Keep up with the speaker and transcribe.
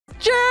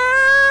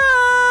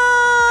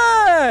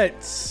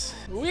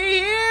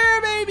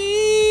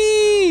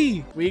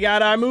We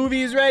got our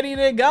movies ready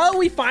to go.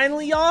 We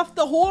finally off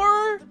the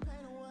horror.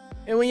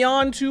 And we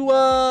on to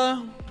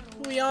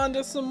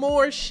some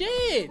more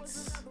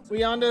shits.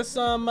 We on to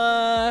some,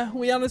 I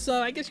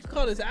guess you could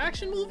call this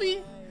action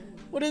movie.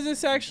 What is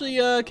this actually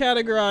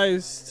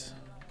categorized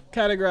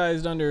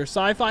under?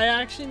 Sci-fi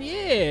action?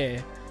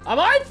 Yeah. I'm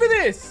hyped for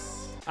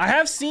this. I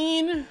have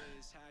seen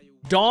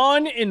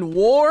Dawn and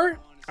War.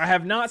 I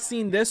have not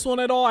seen this one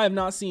at all. I have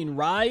not seen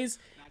Rise.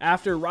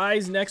 After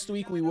Rise next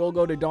week, we will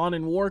go to Dawn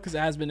and War because it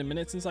has been a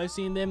minute since I've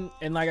seen them.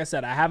 And like I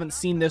said, I haven't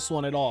seen this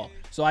one at all.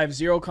 So I have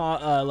zero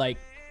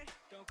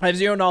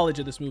knowledge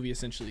of this movie,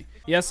 essentially.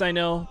 Yes, I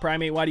know.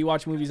 Primate, why do you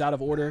watch movies out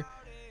of order?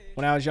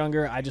 When I was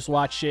younger, I just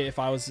watched shit. If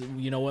I was,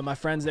 you know, with my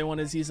friends, they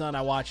wanted to see something,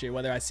 I watch it,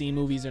 whether I seen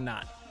movies or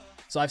not.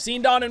 So I've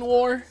seen Dawn and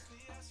War.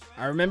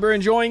 I remember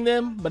enjoying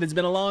them, but it's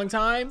been a long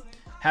time.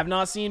 Have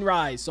not seen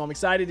Rise, so I'm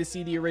excited to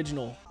see the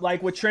original.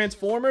 Like with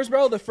Transformers,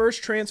 bro, the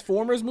first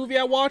Transformers movie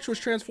I watched was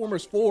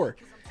Transformers 4.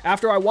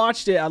 After I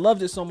watched it, I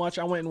loved it so much,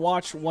 I went and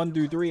watched 1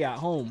 through 3 at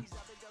home.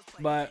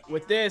 But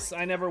with this,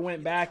 I never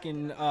went back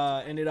and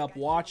ended up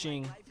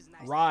watching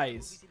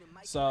Rise.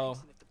 So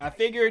I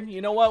figured,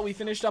 you know what, we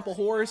finished up a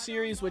horror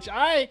series, which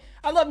I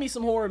love me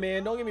some horror,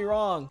 man. Don't get me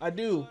wrong, I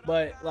do.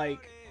 But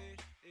like,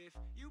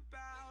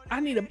 I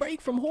need a break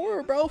from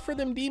horror, bro, for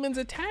them demons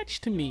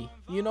attached to me,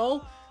 you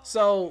know?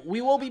 So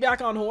we will be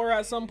back on horror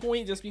at some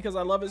point just because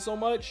I love it so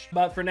much.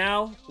 But for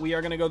now, we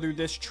are going to go through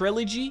this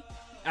trilogy.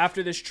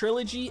 After this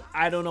trilogy,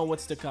 I don't know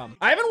what's to come.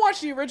 I haven't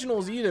watched the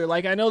originals either.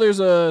 Like, I know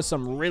there's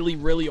some really,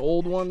 really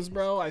old ones,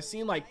 bro. I've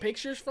seen like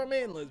pictures from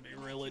it, and let's be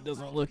real, it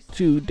doesn't look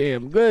too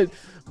damn good.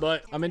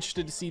 But I'm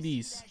interested to see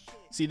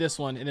this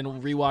one, and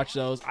then rewatch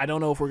those. I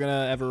don't know if we're going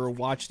to ever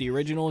watch the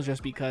originals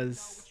just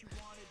because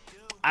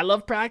I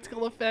love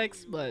practical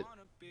effects, but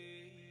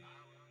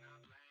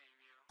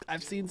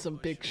I've seen some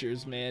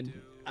pictures, man.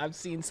 I've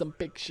seen some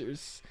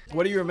pictures.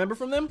 What do you remember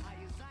from them?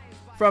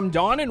 From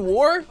Dawn and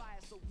War?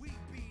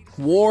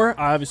 War,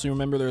 I obviously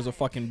remember there was a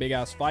fucking big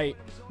ass fight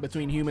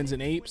between humans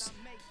and apes.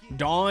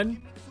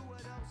 Dawn,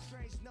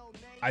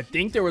 I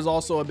think there was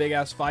also a big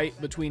ass fight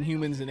between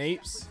humans and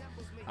apes.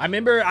 I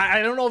remember,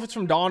 I don't know if it's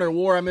from Dawn or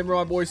War. I remember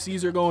my boy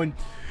Caesar going,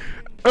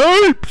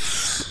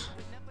 "Apes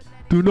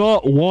do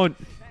not want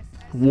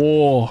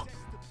war,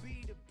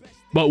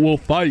 but will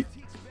fight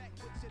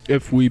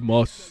if we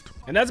must."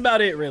 And that's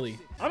about it, really.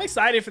 I'm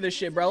excited for this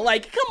shit, bro.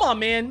 Like, come on,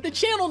 man. The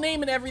channel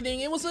name and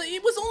everything. It was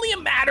only a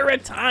matter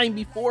of time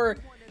before,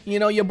 you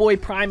know, your boy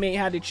Primate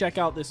had to check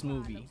out this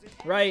movie,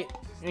 right?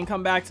 And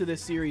come back to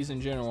this series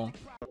in general.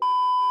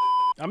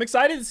 I'm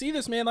excited to see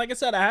this, man. Like I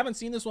said, I haven't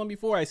seen this one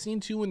before. I've seen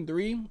 2 and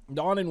 3,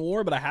 Dawn and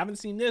War, but I haven't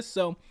seen this.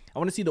 So I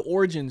want to see the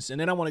origins, and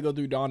then I want to go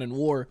through Dawn and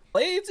War.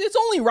 It's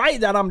only right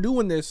that I'm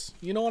doing this.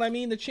 You know what I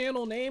mean? The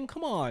channel name,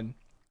 come on.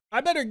 I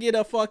better get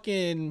a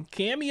fucking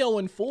cameo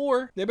in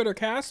 4. They better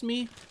cast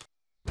me.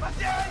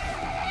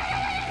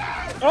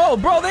 Oh,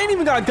 bro, they ain't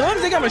even got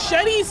guns. They got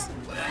machetes.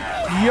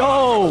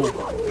 Yo.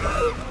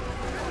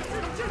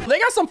 They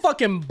got some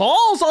fucking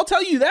balls. I'll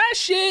tell you that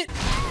shit.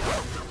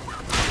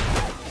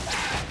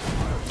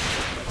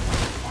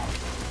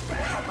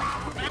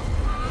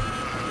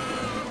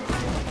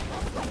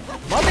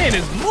 My man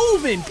is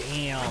moving.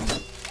 Damn.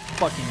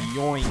 Fucking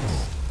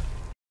yoinks.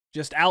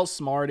 Just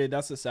outsmarted.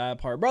 That's the sad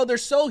part, bro. They're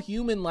so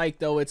human-like,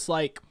 though. It's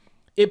like,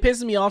 it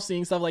pisses me off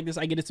seeing stuff like this.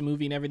 I get it's a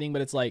movie and everything,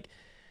 but it's like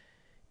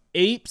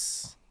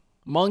apes,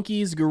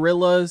 monkeys,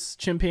 gorillas,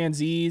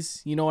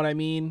 chimpanzees, you know what I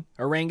mean,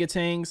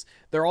 orangutans,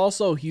 they're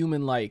also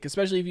human-like,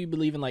 especially if you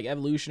believe in like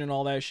evolution and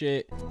all that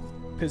shit.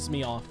 Pisses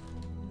me off.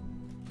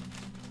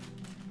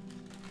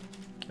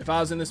 If I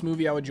was in this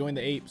movie, I would join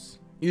the apes.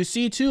 You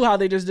see too how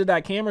they just did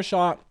that camera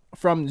shot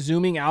from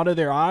zooming out of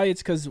their eye.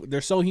 It's because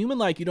they're so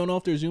human-like. You don't know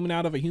if they're zooming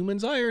out of a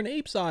human's eye or an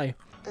ape's eye.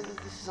 This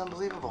is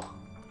unbelievable.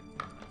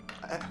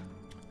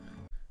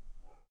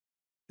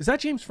 Is that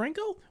James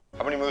Franco?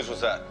 How many moves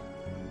was that?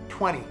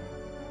 20.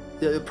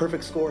 The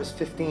perfect score is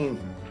 15.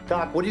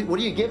 Doc, what are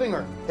you giving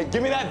her? Hey,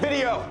 give me that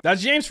video.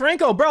 That's James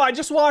Franco, bro. I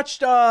just watched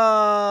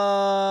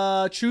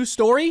True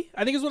Story,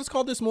 I think is what it's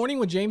called, this morning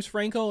with James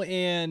Franco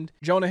and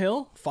Jonah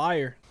Hill.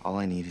 Fire. All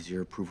I need is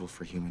your approval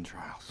for human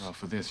trials. Well,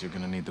 for this, you're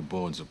gonna need the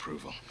board's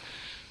approval.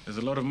 There's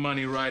a lot of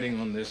money riding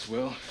on this,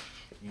 Will.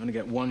 You only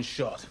get 1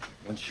 shot.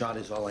 1 shot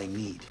is all I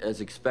need. As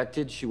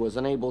expected, she was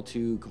unable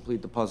to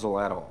complete the puzzle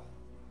at all.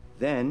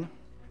 Then,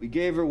 we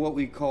gave her what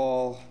we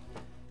call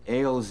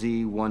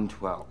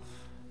ALZ-112.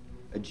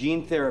 a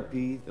gene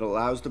therapy that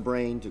allows the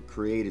brain to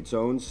create its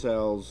own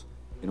cells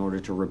in order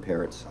to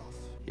repair itself.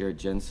 Here at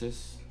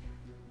Genesis,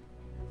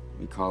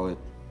 we call it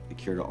the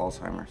cure to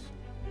Alzheimer's.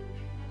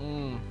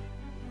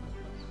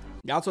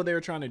 That's what they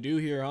were trying to do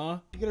here, huh?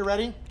 You get it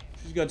ready?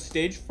 She's got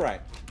stage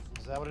fright.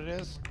 Is that what it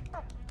is?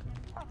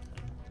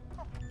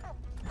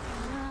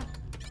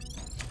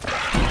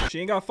 She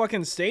ain't got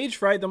fucking stage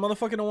fright. The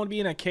motherfucker don't want to be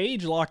in a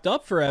cage locked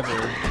up forever.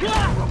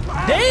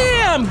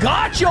 Damn,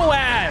 got your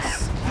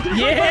ass.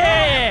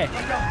 Yeah.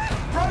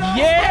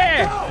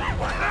 Yeah.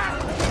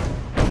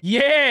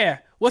 Yeah.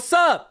 What's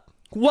up?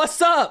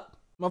 What's up?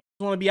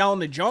 Motherfuckers want to be out in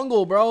the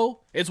jungle,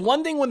 bro. It's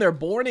one thing when they're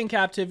born in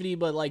captivity,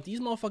 but like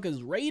these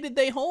motherfuckers raided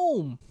they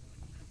home.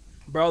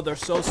 Bro, they're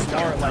so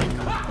smart. Like,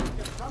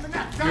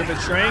 you're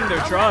betraying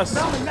their trust.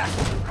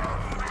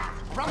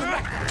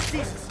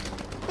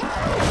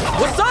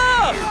 What's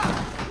up?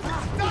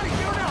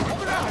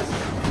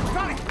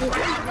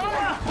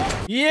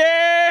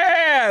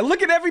 Yeah!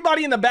 Look at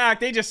everybody in the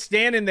back. They just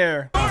standing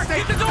there.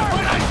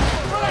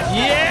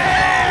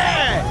 Yeah!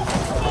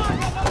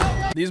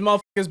 These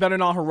motherfuckers better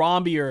not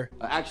Harambe her.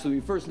 Actually,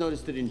 we first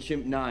noticed it in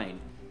Chimp 9,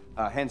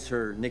 hence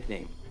her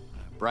nickname,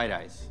 Bright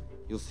Eyes.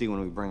 You'll see when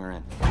we bring her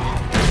in.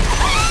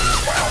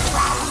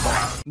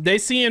 They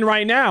seeing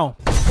right now.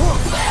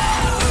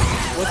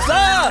 What's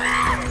up?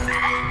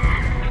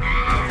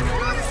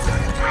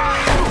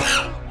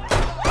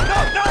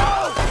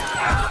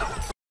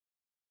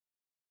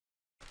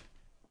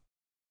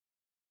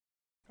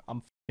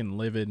 I'm fucking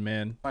livid,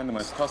 man. Find the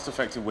most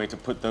cost-effective way to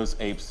put those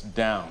apes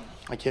down.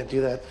 I can't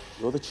do that.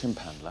 You're the chimp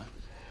handler.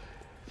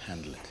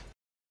 Handle it.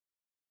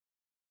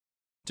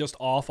 Just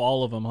off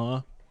all of them,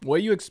 huh? What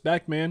do you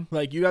expect, man?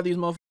 Like, you got these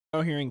motherfuckers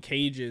out here in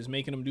cages,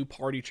 making them do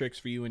party tricks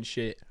for you and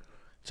shit.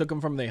 Took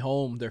them from their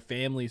home, their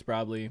families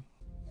probably.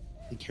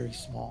 They carry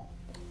small.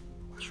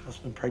 She must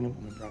have been pregnant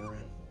when we brought her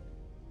in.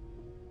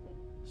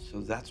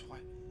 So that's why.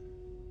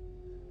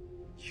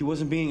 She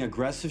wasn't being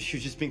aggressive, she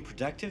was just being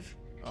protective?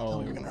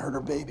 Oh, you're gonna hurt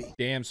her baby.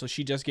 Damn, so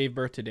she just gave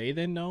birth today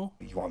then, no?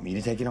 You want me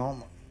to take it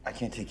home? I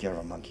can't take care of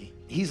a monkey.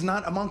 He's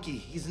not a monkey.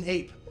 He's an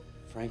ape.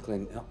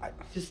 Franklin, no,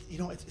 Just, you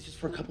know, it's just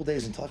for a couple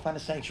days until I find a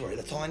sanctuary.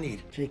 That's all I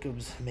need.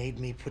 Jacobs made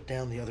me put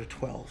down the other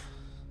 12.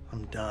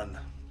 I'm done.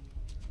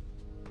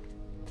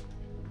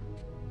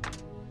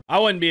 I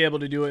wouldn't be able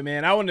to do it,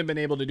 man. I wouldn't have been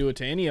able to do it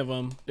to any of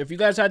them. If you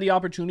guys had the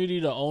opportunity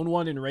to own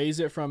one and raise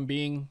it from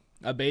being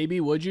a baby,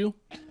 would you?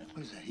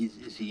 What is that?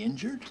 Is he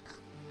injured?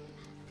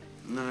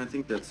 No, I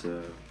think that's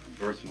a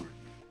birthmark.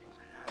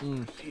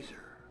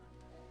 Caesar,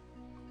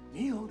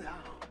 kneel down.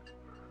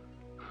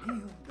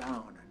 Kneel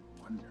down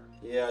and wonder.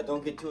 Yeah,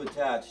 don't get too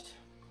attached.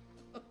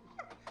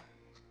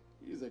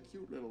 He's a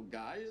cute little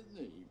guy, isn't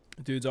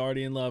he? Dude's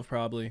already in love,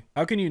 probably.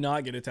 How can you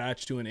not get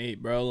attached to an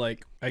ape, bro?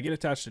 Like, I get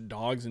attached to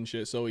dogs and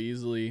shit so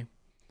easily.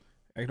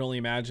 I can only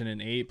imagine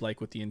an ape,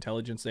 like, with the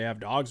intelligence they have.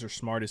 Dogs are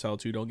smart as hell,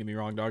 too. Don't get me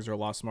wrong. Dogs are a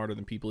lot smarter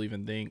than people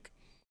even think.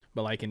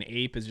 But, like, an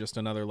ape is just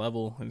another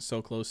level and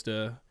so close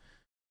to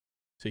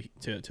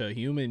a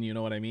human, you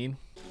know what I mean?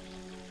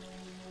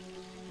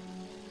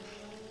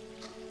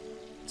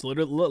 It's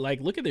literally,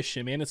 look at this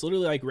shit, man. It's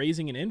literally like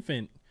raising an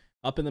infant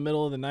up in the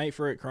middle of the night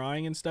for it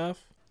crying and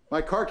stuff.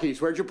 My car keys,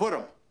 where'd you put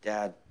them?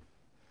 Dad,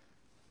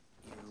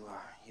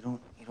 you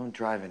don't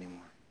drive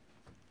anymore.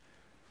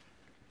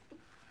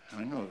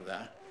 I know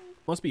that.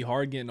 Must be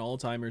hard getting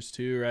Alzheimer's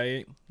too,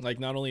 right? Like,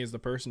 not only is the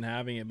person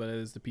having it, but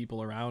as the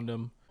people around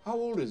them. How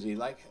old is he?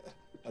 Like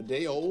a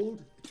day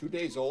old? 2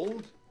 days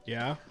old?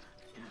 Yeah.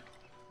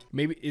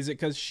 Maybe, is it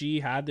because she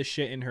had the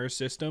shit in her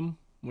system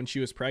when she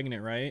was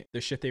pregnant, right? The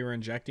shit they were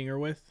injecting her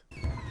with?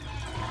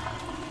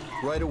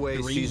 Right away,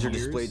 3 Caesar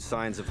years? displayed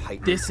signs of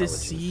heightened This is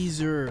intelligence.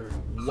 Caesar.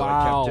 So I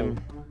Wow. kept him,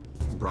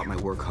 brought my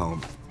work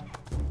home.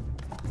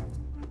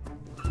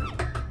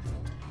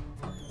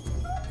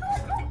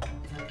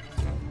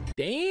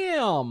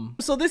 Damn.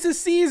 So this is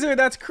Caesar.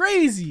 That's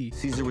crazy.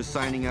 Caesar was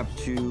signing up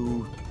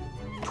to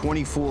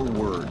 24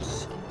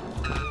 words.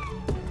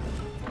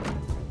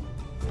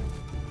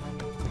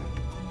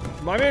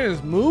 My man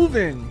is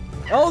moving.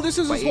 Oh, this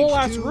is By his whole age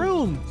ass 2,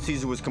 room.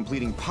 Caesar was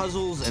completing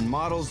puzzles and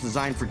models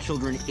designed for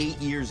children 8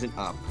 years and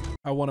up.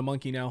 I want a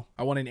monkey now.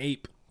 I want an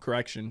ape.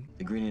 Correction.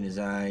 The green in his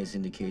eyes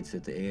indicates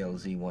that the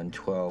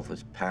ALZ-112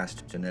 was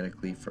passed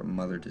genetically from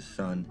mother to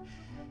son,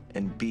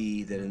 and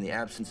B, that in the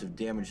absence of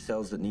damaged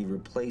cells that need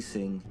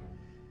replacing,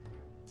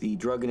 the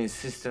drug in his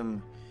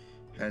system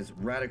has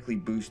radically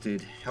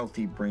boosted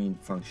healthy brain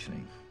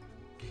functioning.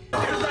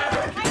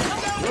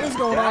 What is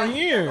going on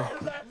here?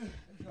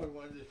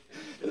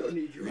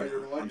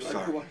 I'm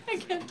sorry. I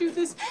can't do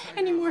this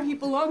anymore. He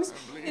belongs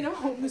in a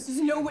home. This is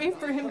no way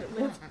for him to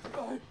live.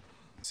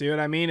 See what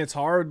I mean? It's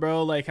hard,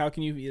 bro. Like, how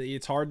can you?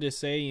 It's hard to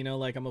say, you know,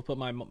 like I'm gonna put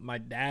my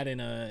dad in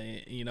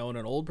a, you know, in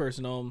an old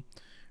person home,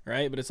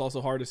 right? But it's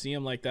also hard to see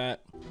him like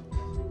that.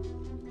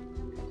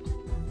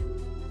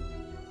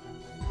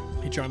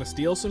 He trying to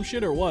steal some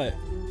shit or what?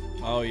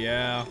 Oh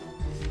yeah.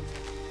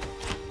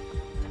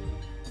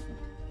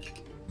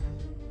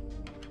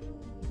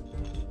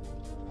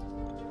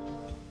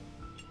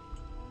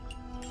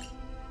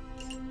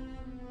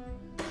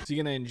 Is he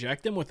gonna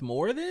inject him with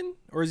more then?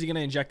 Or is he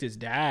gonna inject his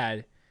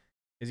dad?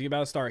 Is he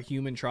about to start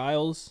human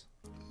trials?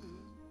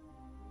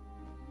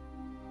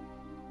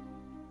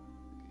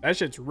 That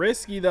shit's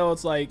risky though.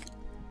 It's like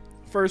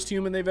first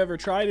human they've ever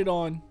tried it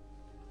on.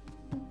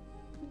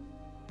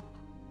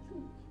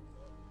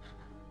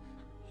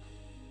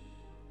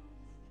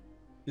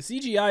 The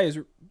CGI is,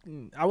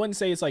 I wouldn't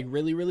say it's like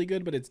really, really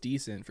good, but it's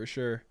decent for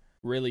sure.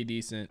 Really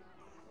decent.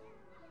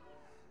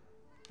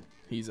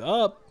 He's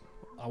up.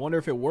 I wonder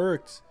if it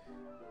worked.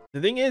 The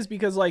thing is,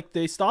 because like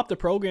they stopped the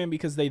program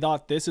because they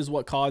thought this is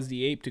what caused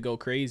the ape to go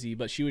crazy,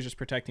 but she was just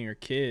protecting her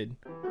kid.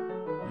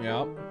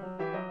 Yep.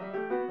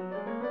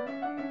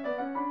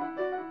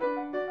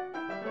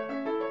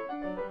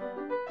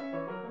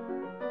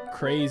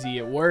 Crazy,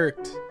 it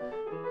worked.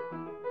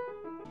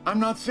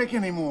 I'm not sick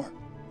anymore.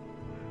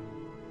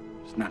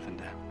 There's nothing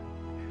to.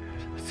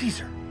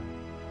 Caesar.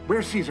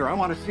 Where's Caesar? I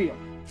want to see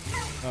him.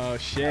 Oh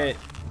shit.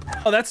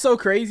 Oh, that's so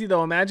crazy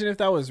though. Imagine if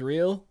that was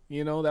real.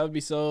 You know, that would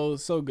be so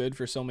good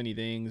for so many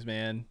things,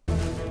 man. Oh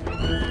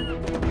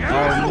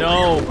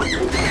no.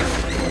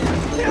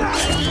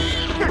 Hey!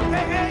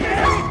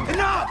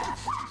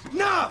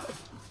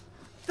 Enough!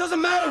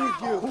 Doesn't matter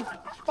with you.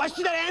 If I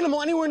see that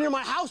animal anywhere near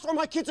my house or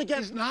my kids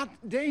again, It's not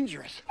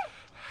dangerous.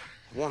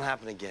 it won't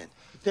happen again.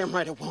 Damn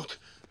right it won't.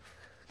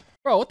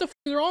 Bro, what the f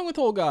is wrong with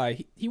old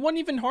guy? He wasn't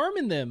even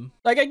harming them.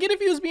 Like, I get if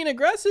he was being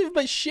aggressive,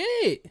 but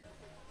shit.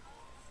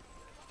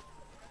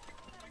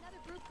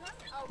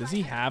 Does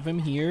he have him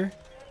here?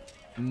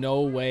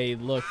 No way.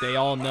 Look, they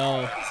all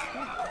know.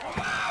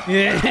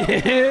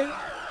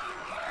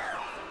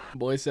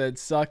 Boy said,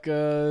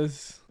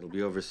 suckers. It'll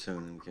be over soon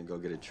and we can go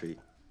get a treat.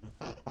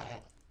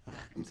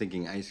 I'm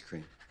thinking ice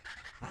cream.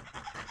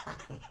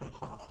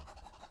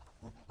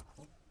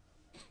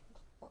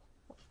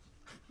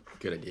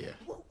 Good idea.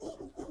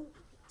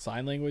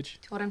 Sign language?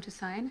 Told him to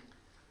sign?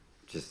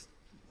 Just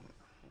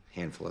a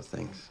handful of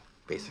things.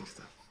 Basic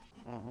stuff.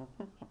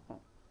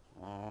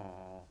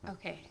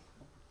 Okay.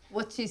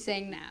 What's she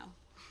saying now?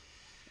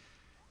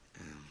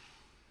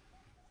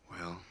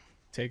 Well,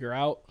 Take her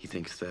out. he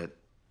thinks that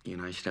you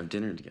and I should have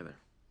dinner together.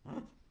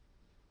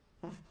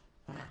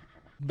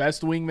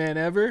 Best wingman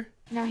ever.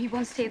 No, he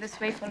won't stay this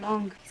way for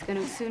long. He's going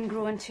to soon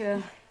grow into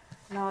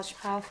a large,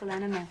 powerful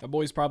animal. That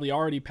boy's probably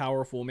already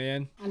powerful,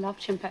 man. I love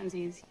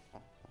chimpanzees.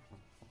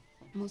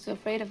 I'm also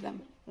afraid of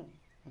them.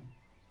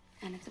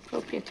 And it's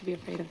appropriate to be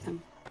afraid of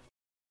them.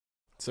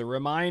 It's a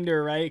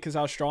reminder, right? Because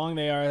how strong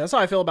they are. That's how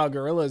I feel about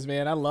gorillas,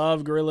 man. I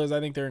love gorillas.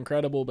 I think they're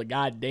incredible, but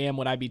goddamn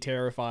would I be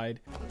terrified.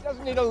 He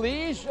doesn't need a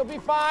leash. He'll be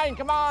fine.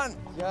 Come on.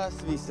 Just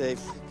to be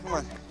safe. Come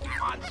on.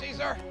 Come on,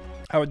 Caesar.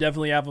 I would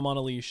definitely have him on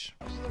a leash.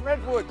 This is the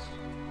redwoods.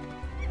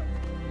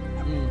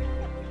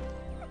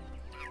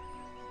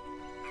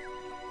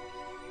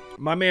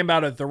 My man about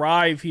to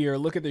thrive here.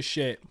 Look at this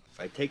shit. If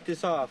I take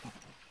this off,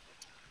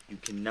 you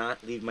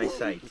cannot leave my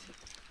sight.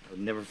 I'll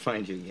never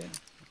find you again.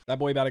 That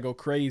boy about to go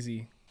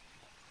crazy.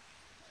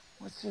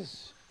 What's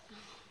this?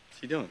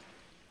 What's he doing?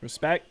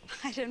 Respect.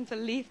 I don't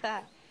believe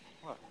that.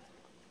 What?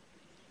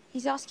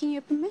 He's asking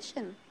your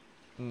permission.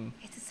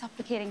 It's a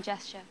supplicating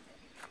gesture.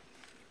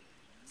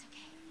 It's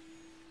okay.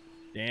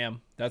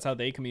 Damn. That's how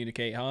they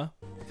communicate, huh?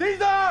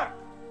 Caesar!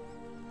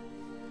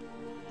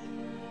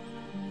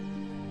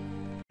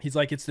 He's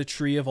like, it's the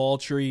tree of all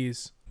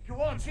trees. You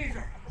want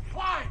Caesar?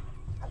 Fly!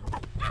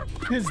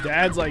 His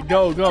dad's like,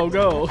 go, go,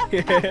 go.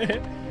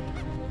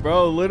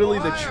 Bro, literally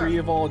the tree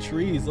of all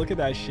trees. Look at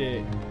that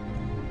shit.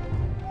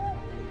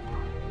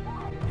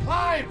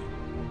 Climb!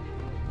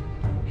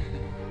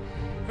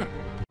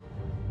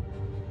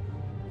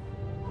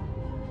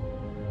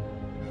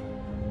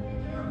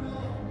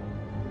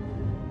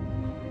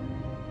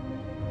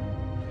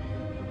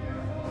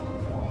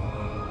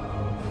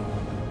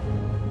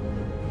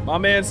 My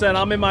man said,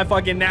 I'm in my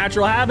fucking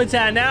natural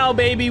habitat now,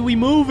 baby. We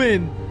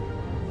moving.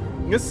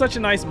 This is such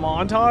a nice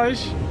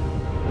montage.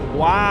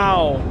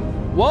 Wow.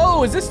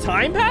 Whoa, is this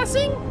time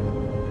passing?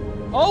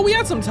 Oh, we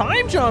had some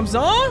time jumps,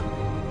 huh?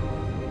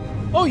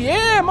 Oh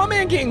yeah, my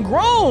man getting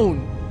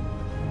grown.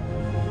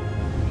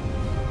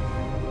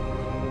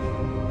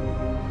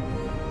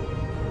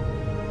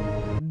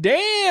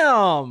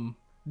 Damn.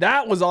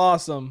 That was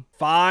awesome.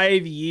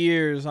 5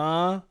 years,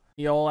 huh?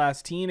 The old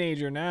ass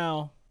teenager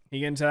now. He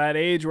getting to that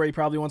age where he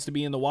probably wants to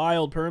be in the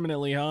wild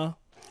permanently, huh?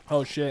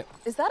 Oh shit.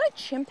 Is that a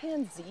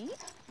chimpanzee?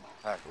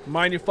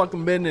 Mind your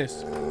fucking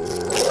business.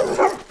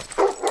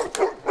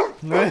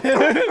 Come on.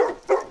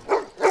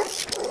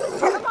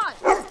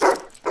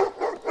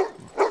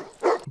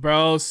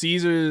 Bro,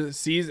 Caesar,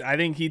 I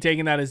think he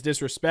taking that as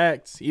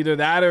disrespect. Either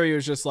that or he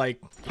was just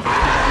like,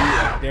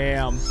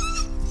 damn.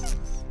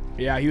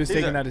 Yeah, he was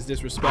taking that as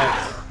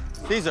disrespect.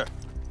 Caesar.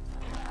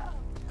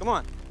 Come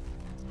on.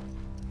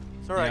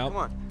 It's all right. Yep. Come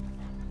on.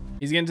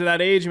 He's getting to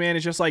that age, man.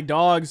 It's just like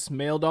dogs.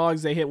 Male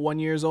dogs, they hit 1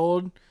 year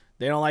old.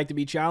 They don't like to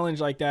be challenged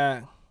like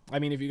that. I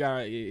mean, if you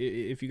got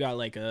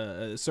like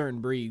a certain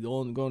breed,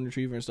 golden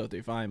retriever and stuff,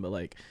 they're fine. But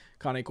like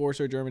Cane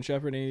Corso, German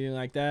Shepherd, anything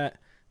like that,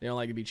 they don't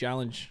like to be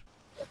challenged.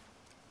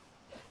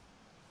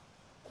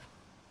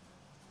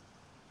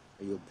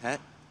 Are you a pet?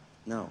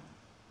 No.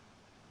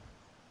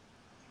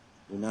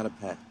 You're not a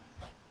pet.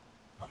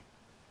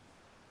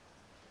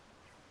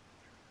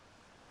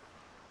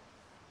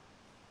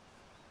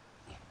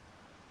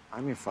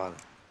 I'm your father.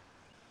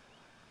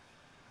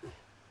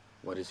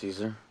 What is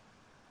Caesar?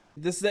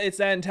 It's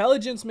that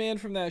intelligence, man,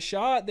 from that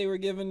shot they were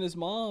giving his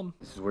mom.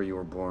 This is where you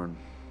were born.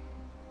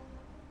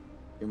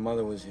 Your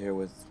mother was here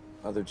with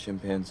other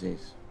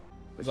chimpanzees.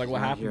 It's like, she's what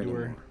not happened here to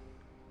her? anymore.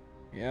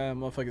 Yeah,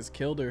 motherfuckers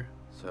killed her.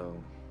 So,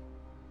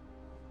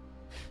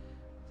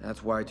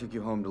 That's why I took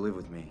you home to live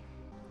with me.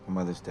 Your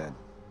mother's dead.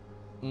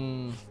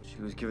 She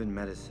was given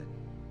medicine.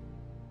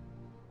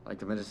 Like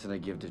the medicine I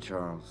give to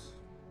Charles.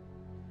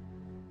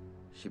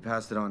 She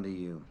passed it on to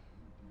you.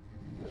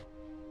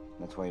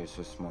 That's why you're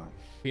so smart.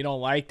 We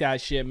don't like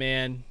that shit,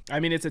 man. I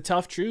mean, it's a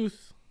tough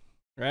truth,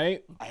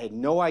 right? I had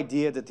no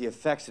idea that the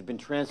effects had been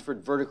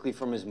transferred vertically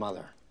from his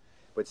mother.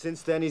 But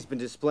since then, he's been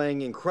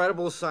displaying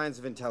incredible signs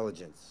of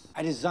intelligence.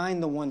 I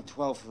designed the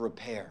 112 for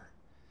repair,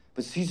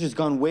 but Caesar's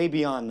gone way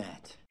beyond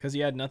that. Because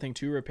he had nothing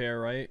to repair,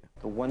 right?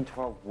 The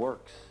 112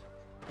 works.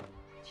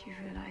 Do you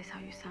realize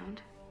how you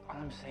sound? All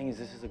I'm saying is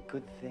this is a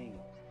good thing.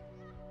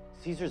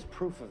 Caesar's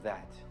proof of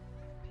that.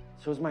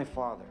 So is my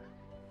father.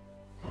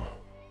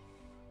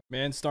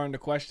 Man's starting to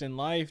question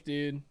life,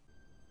 dude.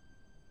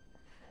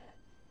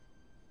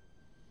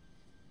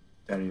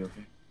 Dad, are you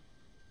okay?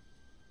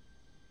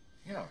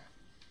 Yeah, I'm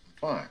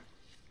fine.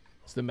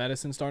 Is the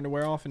medicine starting to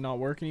wear off and not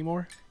work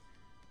anymore?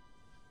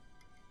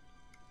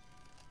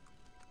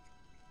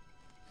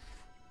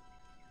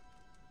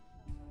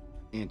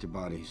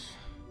 Antibodies.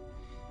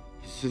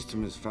 His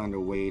system has found a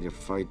way to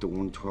fight the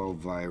 112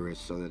 virus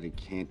so that it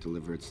can't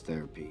deliver its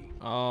therapy.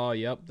 Oh,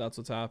 yep, that's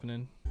what's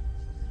happening.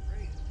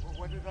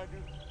 What did I do?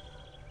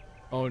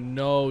 Oh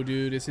no,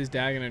 dude, is his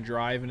dad gonna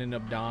drive and end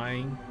up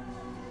dying?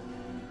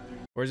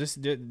 Or is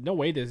this, no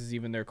way this is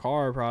even their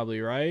car probably,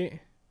 right?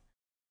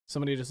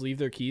 Somebody just leave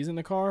their keys in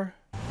the car?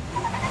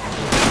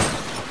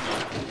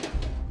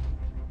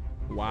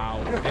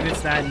 Wow, and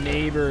it's that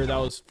neighbor that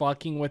was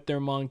fucking with their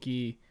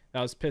monkey.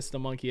 That was pissed the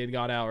monkey had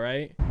got out,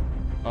 right?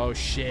 Oh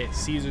shit,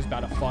 Caesar's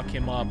about to fuck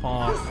him up,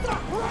 huh?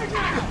 Stop right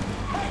now!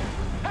 Hey!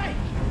 Hey!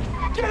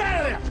 Get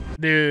out of there!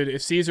 Dude,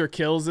 if Caesar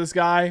kills this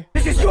guy...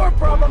 This is your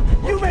problem!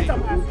 You made the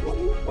mess!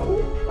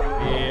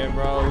 Yeah,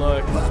 bro,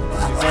 look.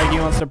 It's like he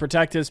wants to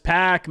protect his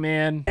pack,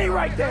 man. Hey,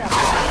 right there!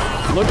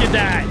 Look at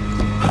that.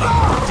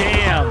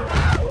 Damn.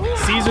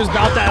 Caesar's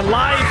about that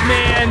life,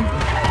 man.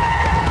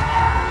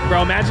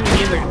 Bro, imagine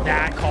being in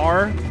that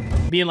car.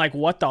 Being like,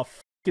 what the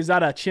f*** is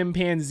that, a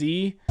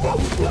chimpanzee?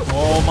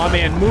 Oh, my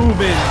man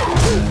moving.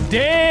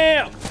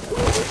 Damn.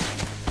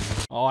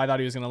 Oh, I thought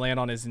he was going to land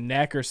on his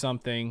neck or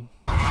something.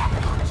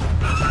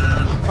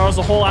 That was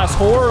a whole ass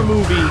horror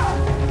movie.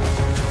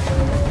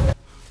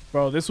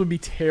 Bro, this would be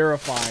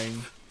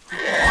terrifying.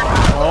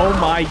 Oh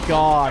my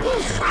gosh.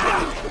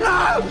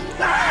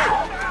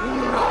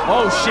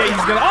 Oh shit,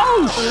 he's gonna.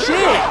 Oh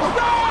shit!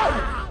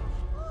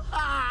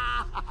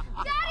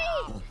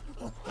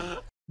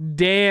 Daddy!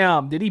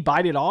 Damn, did he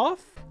bite it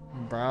off?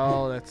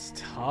 Bro, that's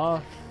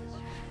tough.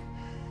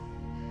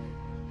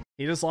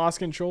 He just lost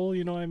control,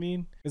 you know what I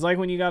mean? It's like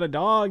when you got a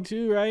dog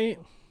too, right?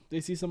 They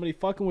see somebody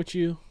fucking with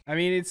you. I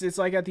mean, it's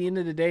like at the end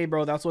of the day,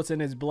 bro, that's what's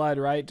in his blood,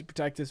 right? To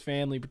protect his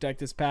family,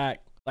 protect his pack.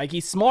 Like,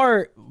 he's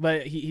smart,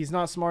 but he's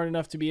not smart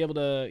enough to be able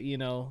to, you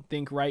know,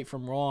 think right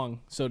from wrong,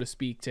 so to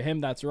speak. To him,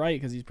 that's right,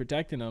 because he's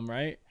protecting them,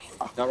 right?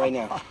 Not right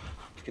now.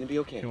 It's gonna be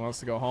okay. He wants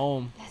to go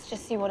home. Let's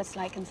just see what it's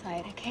like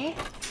inside, okay?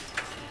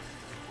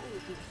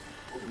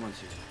 Come on,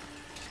 Caesar.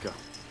 Let's go.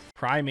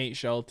 Primate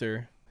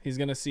shelter. He's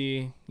gonna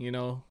see, you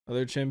know,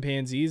 other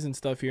chimpanzees and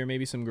stuff here.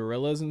 Maybe some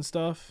gorillas and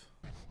stuff.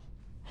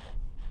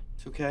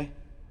 It's okay.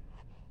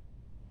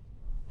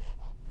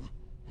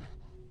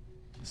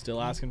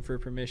 Still asking for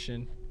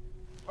permission.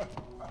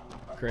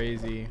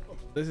 Crazy.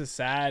 This is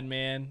sad,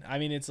 man. I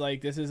mean, it's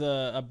like this is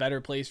a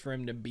better place for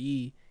him to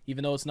be,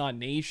 even though it's not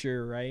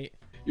nature, right?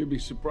 You'd be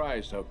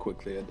surprised how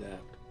quick they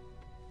adapt.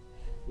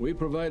 We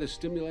provide a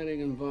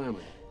stimulating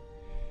environment.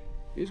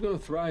 He's gonna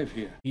thrive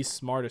here. He's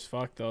smart as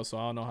fuck though, so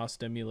I don't know how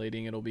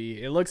stimulating it'll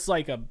be. It looks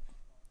like a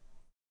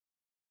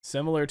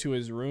similar to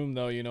his room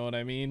though, you know what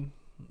I mean?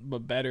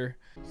 But better.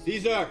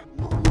 Caesar!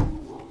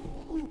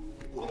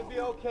 It's gonna be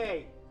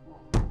okay.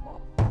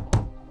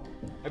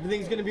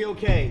 Everything's gonna be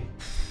okay.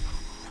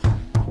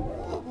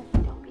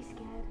 Don't be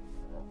scared.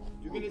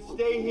 You're gonna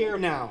stay here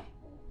now.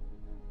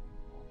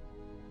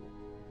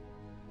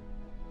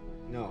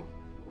 No.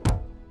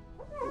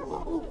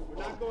 We're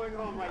not going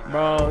home right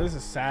now. Bro, this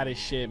is sad as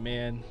shit,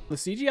 man. The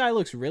CGI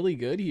looks really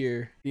good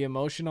here. The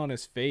emotion on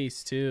his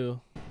face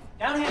too.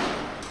 Down here!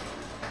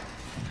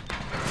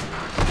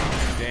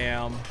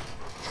 Damn.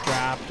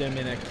 Trapped him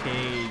in a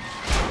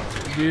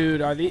cage.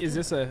 Dude, is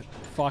this a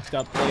fucked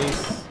up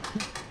place?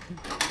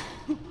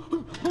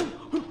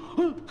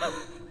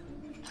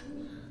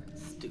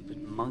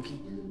 Stupid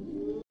monkey.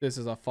 This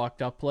is a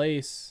fucked up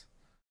place.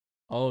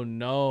 Oh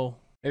no.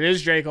 It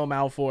is Draco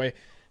Malfoy.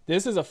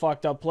 This is a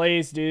fucked up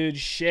place, dude.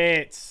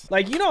 Shit.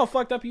 Like, you know how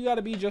fucked up you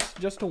gotta be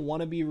just to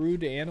want to be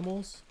rude to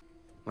animals?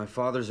 My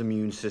father's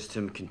immune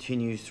system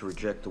continues to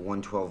reject the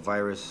 112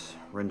 virus,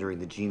 rendering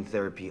the gene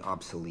therapy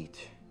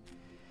obsolete.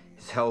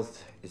 His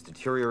health is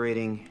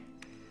deteriorating,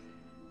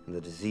 and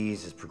the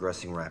disease is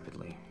progressing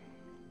rapidly.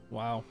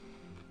 Wow.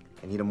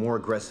 I need a more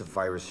aggressive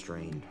virus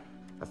strain,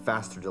 a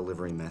faster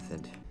delivery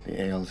method. The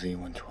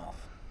ALZ-112.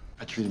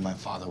 I treated my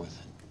father with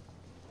it.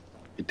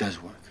 It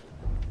does work.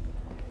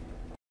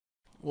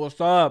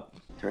 What's up?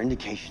 There are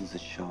indications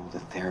that show the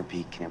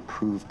therapy can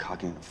improve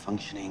cognitive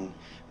functioning,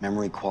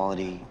 memory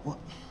quality.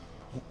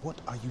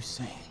 What are you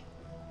saying?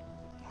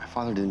 My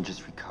father didn't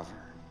just recover.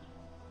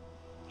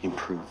 He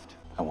improved.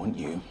 I want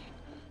you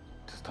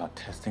to start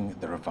testing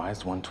the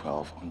revised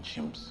 112 on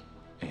chimps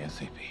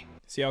ASAP.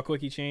 See how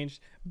quick he changed?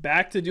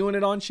 Back to doing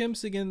it on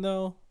chimps again,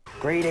 though.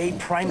 Grade 8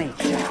 primate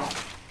chow.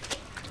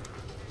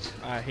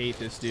 I hate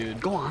this dude.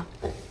 Go on.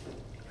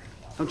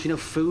 Don't you know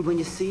food when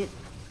you see it?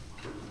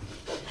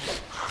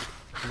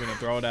 I'm gonna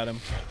throw it at him.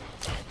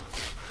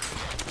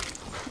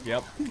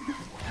 Yep.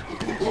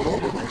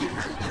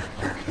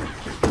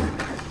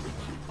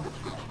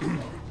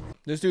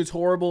 This dude's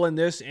horrible in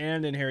this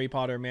and in Harry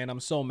Potter, man. I'm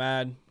so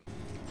mad.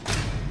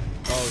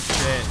 Oh,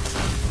 shit.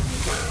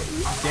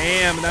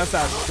 Damn, that's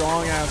that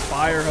strong-ass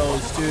fire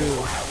hose, too.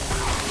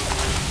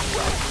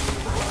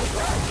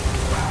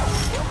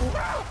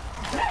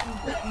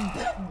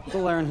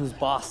 We'll learn who's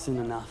boss soon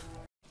enough.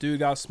 Dude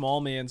got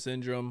small man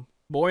syndrome.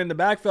 Boy in the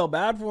back felt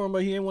bad for him,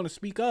 but he didn't want to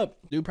speak up.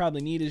 Dude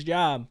probably need his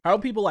job. How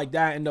do people like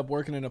that end up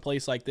working in a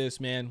place like this,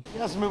 man? You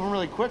guys are moving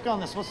really quick on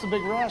this. What's the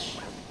big rush?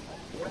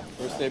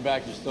 First day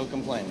back, you're still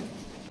complaining.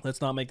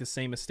 Let's not make the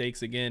same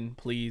mistakes again,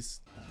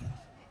 please.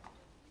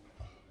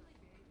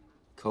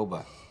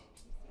 Koba.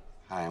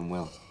 Hi, I'm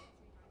Will.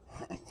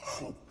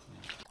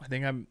 I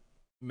think I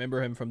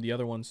remember him from the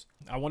other ones.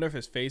 I wonder if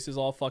his face is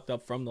all fucked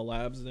up from the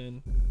labs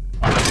then.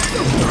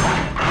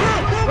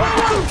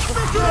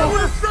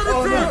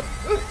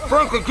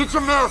 Franklin, get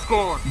your mask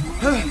on.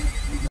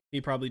 He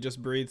probably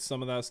just breathed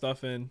some of that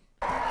stuff in.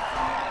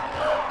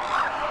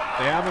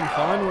 They having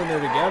fun when they're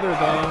together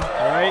though,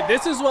 right?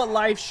 This is what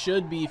life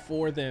should be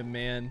for them,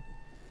 man.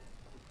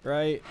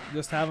 Right?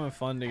 Just having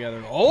fun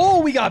together.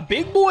 Oh, we got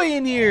big boy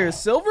in here.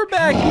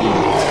 Silverback.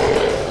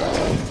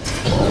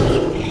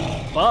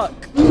 Fuck.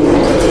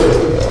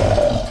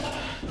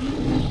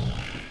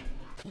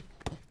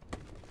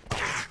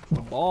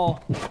 The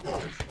ball.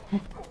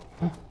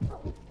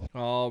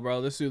 Oh,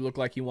 bro, this dude look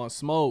like he wants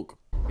smoke.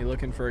 He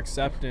looking for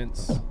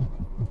acceptance.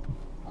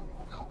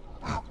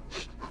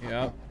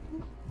 Yep.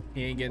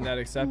 He ain't getting that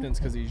acceptance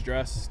because he's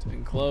dressed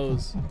in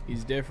clothes.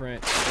 He's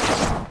different.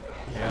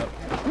 Yep.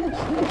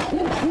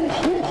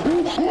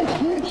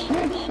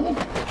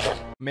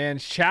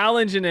 Man's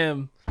challenging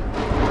him.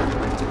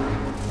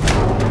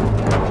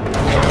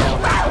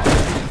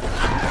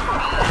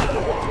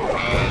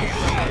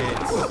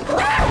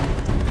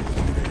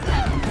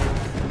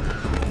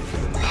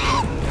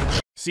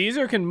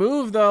 Caesar can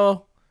move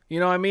though. You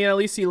know what I mean? At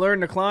least he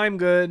learned to climb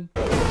good.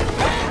 Damn.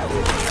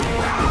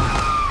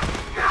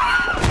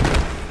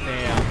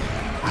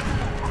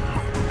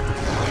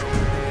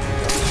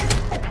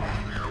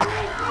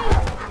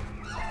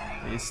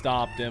 He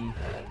stopped him.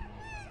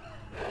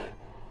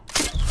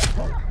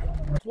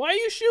 Why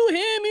you shoot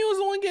him? He was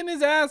the one getting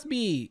his ass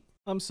beat.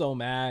 I'm so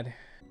mad.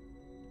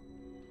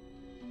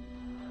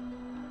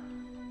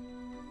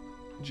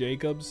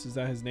 Jacobs, is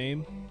that his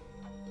name?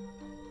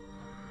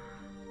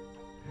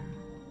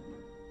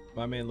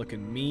 My man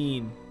looking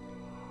mean.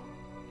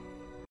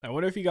 I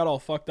wonder if he got all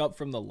fucked up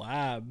from the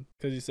lab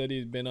because he said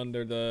he'd been at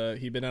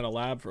a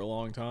lab for a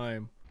long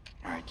time.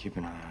 All right, keep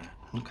an eye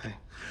on it. Okay.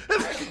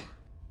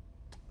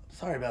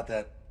 Sorry about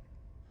that.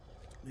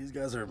 These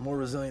guys are more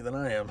resilient than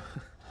I am.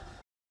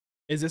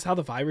 Is this how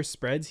the virus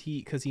spreads?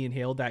 Because he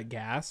inhaled that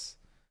gas?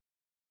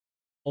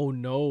 Oh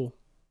no.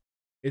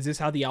 Is this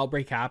how the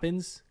outbreak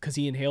happens? Because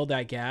he inhaled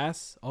that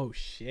gas? Oh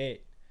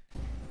shit. I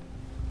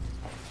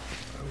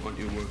want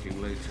you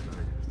working late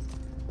tonight.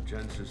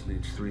 Genesis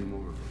needs 3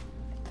 more of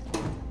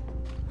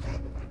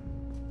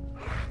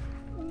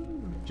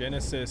them.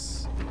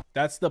 Genesis.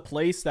 That's the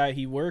place that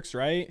he works,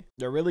 right?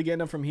 They're really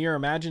getting him from here.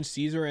 Imagine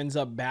Caesar ends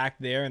up back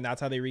there and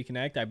that's how they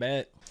reconnect, I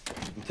bet.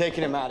 I'm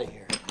taking him out of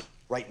here.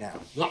 Right now.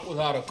 Not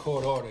without a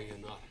court order, you're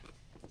not.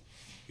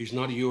 He's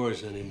not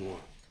yours anymore.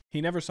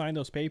 He never signed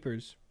those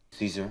papers.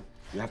 Caesar,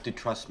 you have to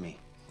trust me,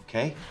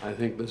 okay? I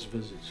think this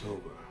visit's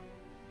over.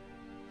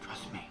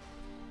 Trust me.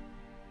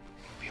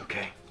 You'll be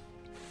okay.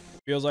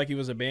 Feels like he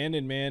was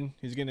abandoned, man.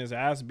 He's getting his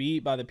ass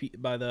beat by the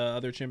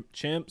other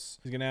chimps.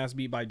 He's getting ass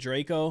beat by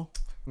Draco.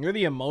 Look at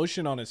the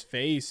emotion on his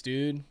face,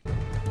 dude.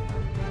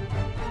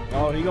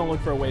 Oh, he gonna look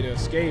for a way to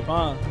escape,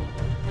 huh?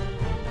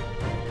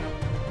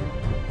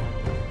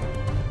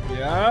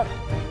 Yeah.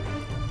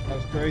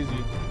 That's crazy.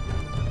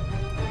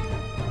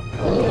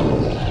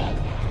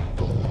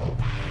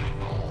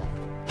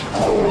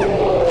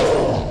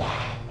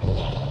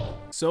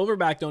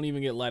 Silverback don't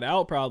even get let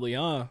out probably,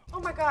 huh? Oh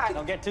my God.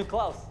 Don't get too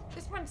close.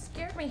 This one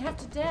scared me half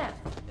to death.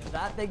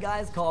 That big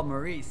guy's called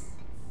Maurice.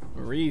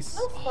 Maurice.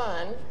 So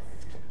fun.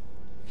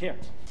 Here.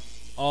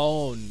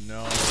 Oh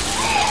no.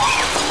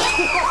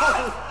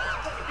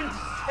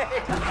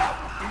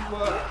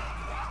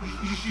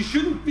 You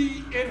shouldn't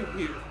be in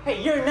here.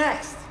 Hey, you're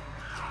next.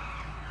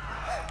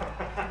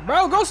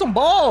 Bro, go some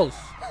balls.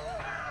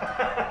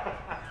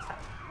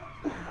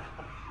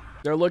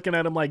 They're looking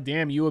at him like,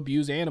 damn, you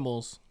abuse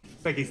animals.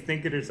 It's like he's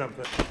thinking or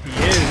something. He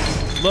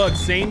is. Look,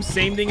 same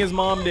thing his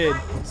mom did.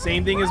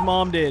 Same thing his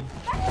mom did.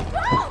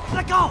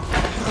 Let go.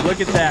 Look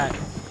at that.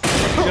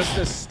 Just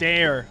a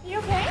stare. You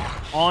okay?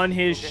 On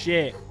his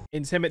shit.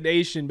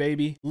 Intimidation,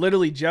 baby.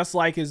 Literally just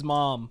like his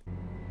mom.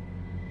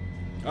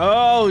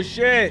 Oh,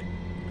 shit.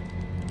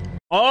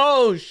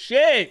 Oh,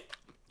 shit.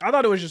 I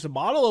thought it was just a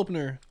bottle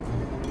opener.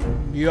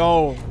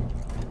 Yo.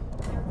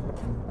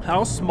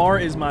 How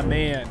smart is my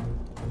man?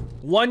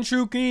 One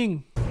true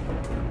king.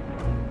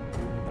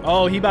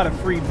 Oh, he about to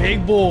free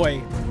big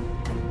boy.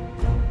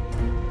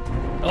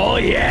 Oh,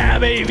 yeah,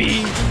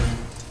 baby.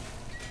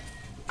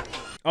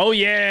 Oh,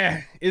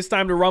 yeah. It's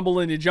time to rumble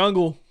in the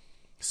jungle.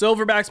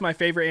 Silverback's my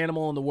favorite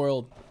animal in the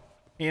world.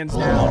 Hands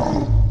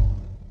down.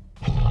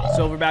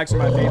 Silverbacks are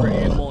my favorite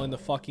animal in the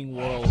fucking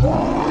world.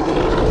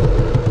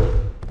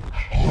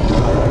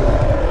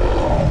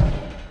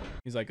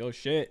 He's like, oh,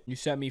 shit. You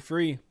set me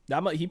free.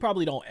 He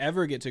probably don't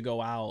ever get to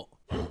go out.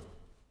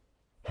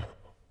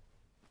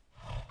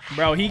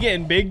 Bro, he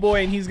getting big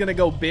boy and he's gonna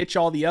go bitch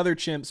all the other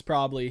chimps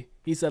probably.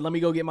 He said, let me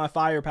go get my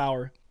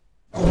firepower.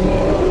 Boy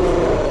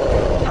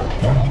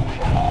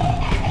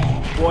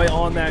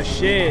on that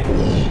shit.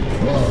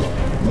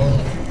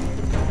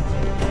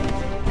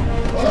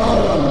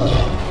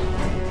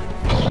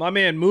 My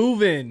man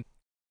moving.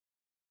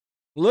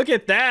 Look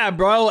at that,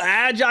 bro.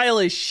 Agile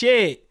as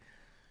shit.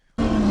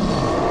 Bro,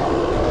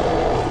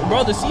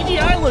 the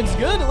CGI looks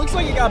good. It looks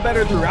like it got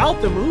better throughout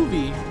the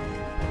movie.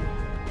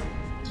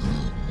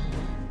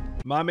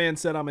 My man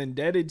said I'm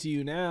indebted to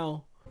you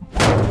now.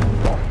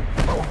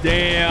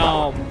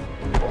 Damn.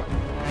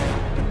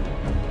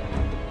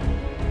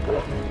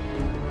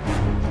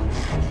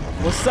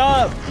 What's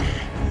up?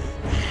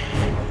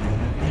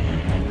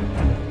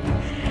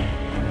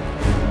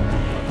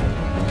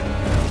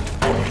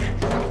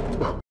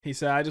 He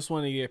said, I just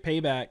want to get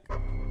payback.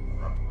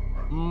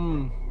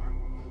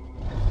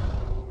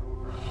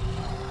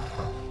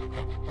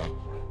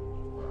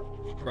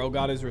 Bro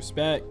got his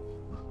respect.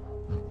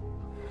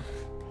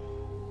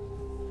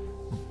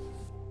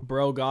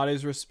 Bro got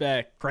his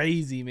respect.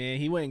 Crazy, man.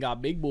 He went and got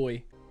big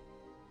boy.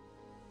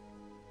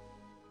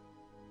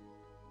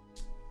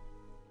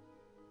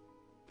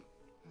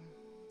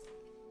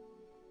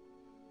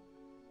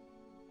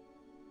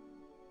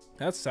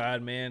 That's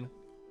sad, man.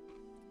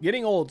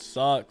 Getting old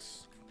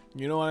sucks.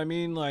 You know what I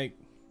mean? Like,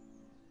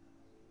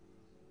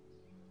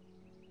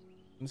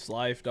 it's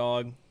life,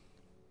 dog.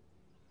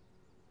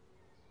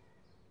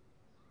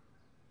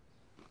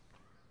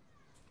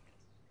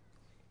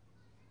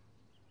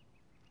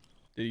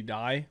 Did he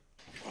die?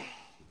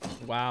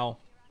 Wow.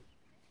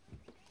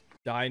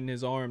 Died in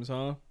his arms,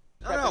 huh?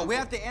 No, we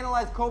have to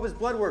analyze Kova's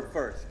blood work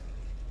first.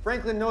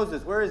 Franklin knows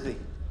this. Where is he?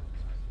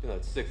 Been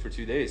out sick for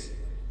 2 days.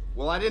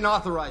 Well, I didn't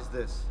authorize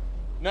this.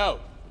 No.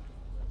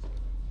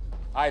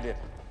 I did.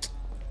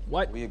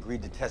 What? We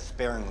agreed to test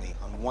sparingly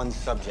on one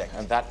subject.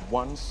 And that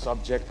one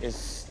subject is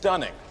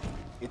stunning.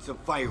 It's a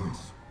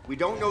virus. We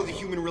don't know the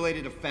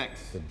human-related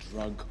effects. The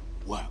drug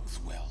works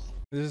well.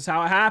 This is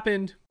how it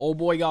happened. Old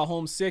boy got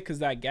homesick because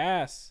that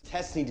gas.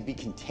 Tests need to be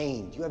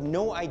contained. You have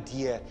no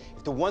idea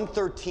if the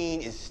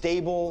 113 is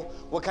stable,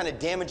 what kind of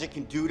damage it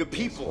can do to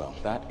people. Well,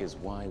 that is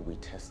why we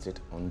test it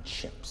on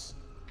chimps.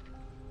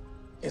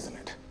 Isn't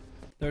it?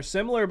 They're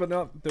similar, but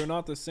they're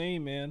not the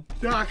same, man.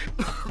 Doc.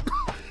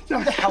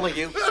 What the hell are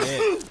you?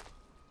 Shit.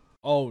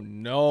 Oh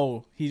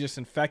no, he just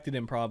infected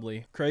him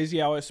probably. Crazy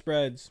how it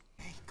spreads.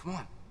 Hey, come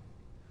on.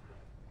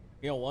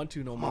 You don't want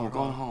to no Come on, more. we're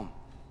going home.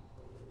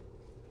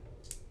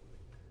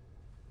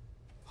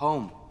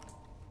 Home.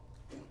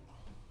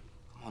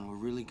 Come on, we're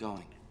really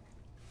going.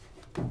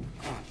 Come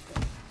on.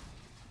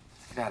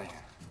 Let's get out of here.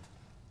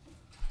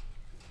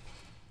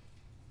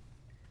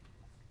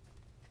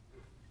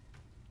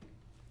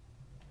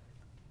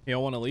 You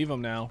don't want to leave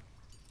him now.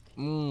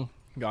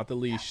 Got the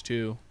leash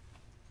too.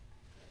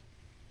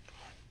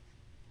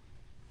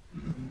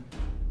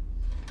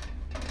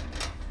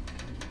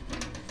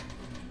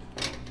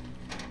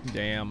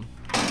 Damn.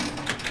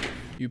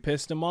 You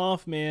pissed him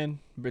off, man.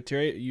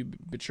 You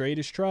betrayed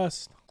his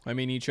trust. I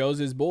mean, he chose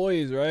his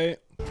boys, right?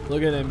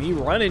 Look at him. He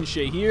running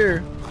shit here.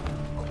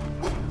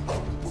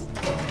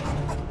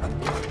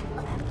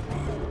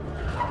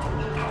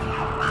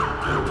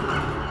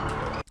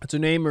 What's her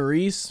name?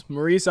 Maurice?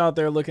 Maurice out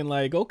there looking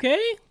like,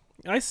 okay,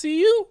 I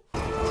see you.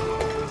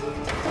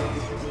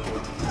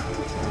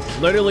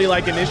 Literally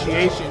like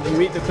initiation.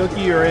 You eat the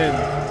cookie, you're in.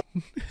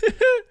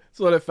 That's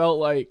what it felt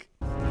like.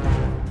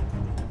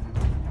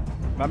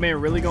 My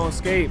man really gonna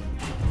escape.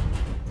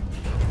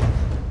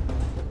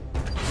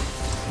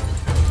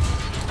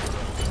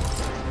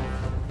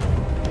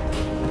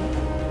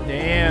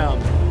 Damn.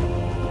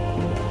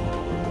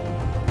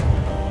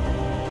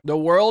 The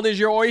world is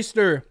your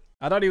oyster.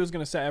 I thought he was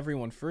gonna set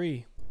everyone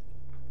free.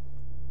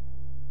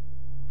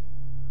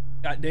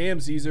 God damn,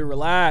 Caesar,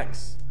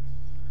 relax.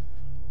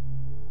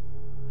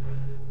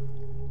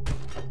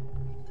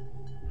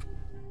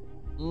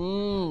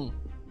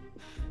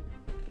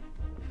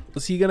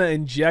 Was he gonna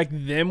inject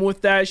them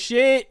with that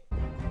shit?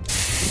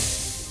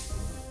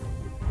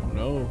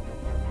 No.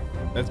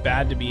 That's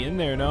bad to be in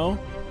there, no?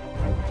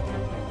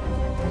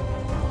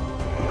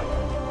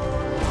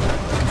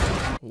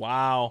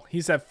 Wow.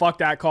 He said, fuck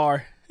that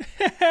car.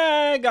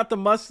 Got the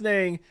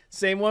Mustang.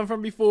 Same one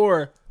from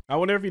before. I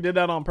wonder if he did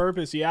that on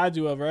purpose. He had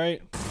to have,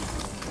 right?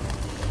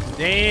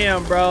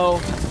 Damn, bro.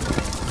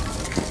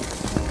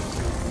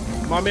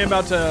 My man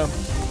about to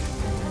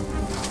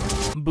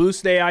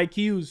boost their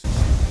IQs.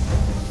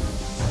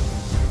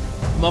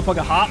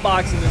 Motherfucker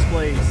hotboxing this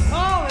place.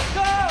 Oh, let's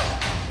go!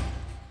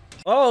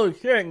 Oh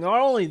shit, not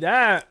only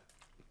that,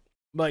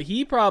 but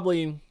he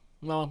probably,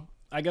 well,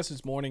 I guess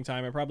it's morning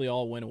time. It probably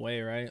all went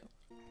away, right?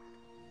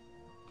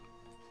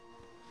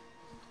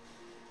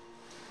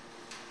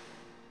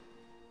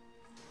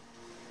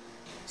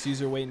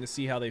 Caesar waiting to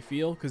see how they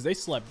feel because they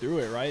slept through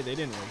it, right? They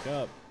didn't wake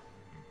up.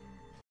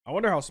 I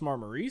wonder how smart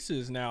Maurice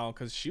is now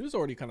because she was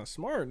already kind of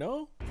smart,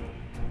 no?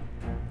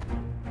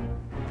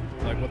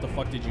 Like, what the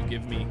fuck did you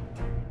give me?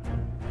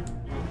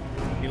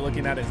 He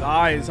looking at his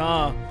eyes,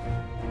 huh?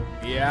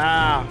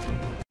 Yeah.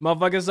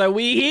 Motherfuckers like,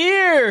 we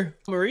here.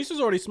 Maurice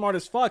was already smart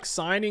as fuck,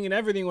 signing and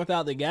everything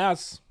without the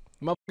gas.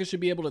 Motherfuckers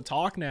should be able to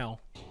talk now.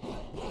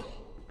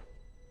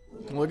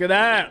 Look at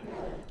that.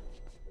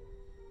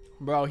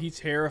 Bro, he's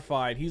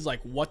terrified. He's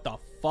like, what the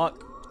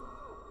fuck?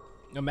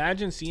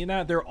 Imagine seeing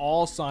that. They're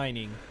all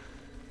signing.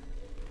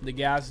 The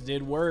gas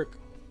did work.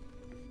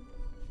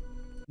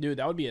 Dude,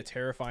 that would be a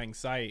terrifying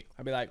sight.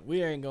 I'd be like,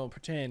 we ain't gonna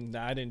pretend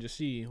that I didn't just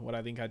see what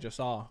I think I just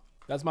saw.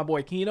 That's my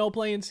boy Keno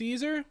playing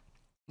Caesar.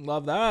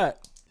 Love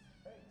that.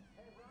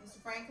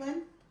 Mr.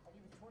 Franklin?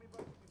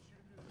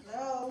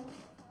 Hello?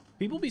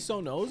 People be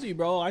so nosy,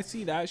 bro. I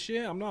see that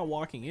shit. I'm not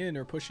walking in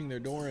or pushing their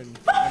door, and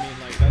I mean,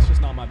 like, that's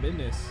just not my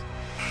business.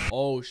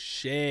 Oh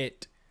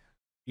shit.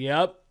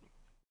 Yep.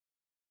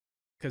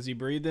 Because he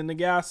breathed in the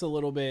gas a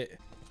little bit.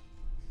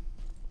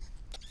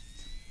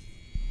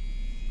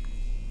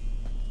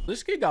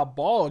 This kid got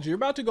balls. You're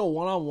about to go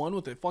one-on-one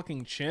with a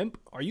fucking chimp?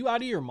 Are you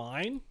out of your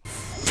mind?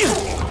 See?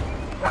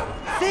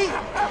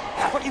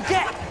 That's what you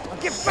get. Now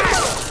get back.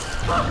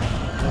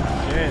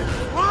 Shit.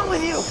 What's wrong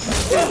with you?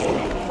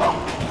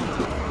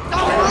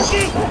 Oh,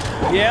 monkey!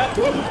 Yeah.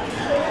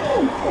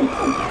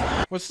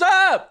 What's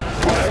up?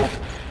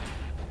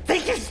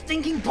 Take your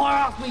stinking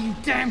paw off me, you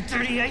damn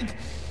dirty ape!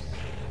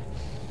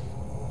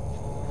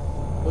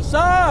 What's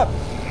up?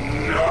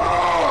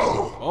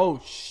 No! Oh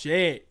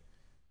shit.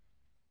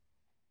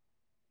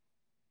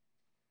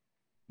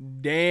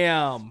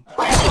 Damn.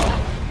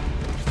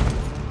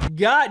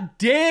 God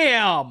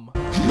damn.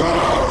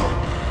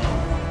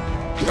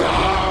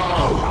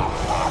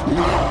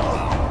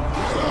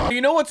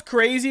 You know what's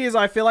crazy is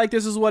I feel like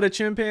this is what a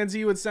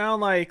chimpanzee would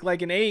sound like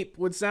an ape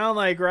would sound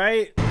like,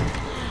 right?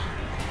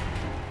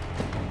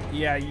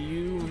 Yeah,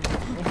 you...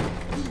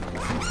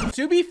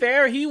 To be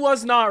fair, he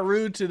was not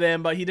rude to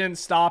them, but he didn't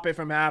stop it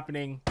from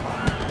happening.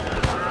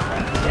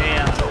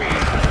 Damn.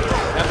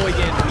 That boy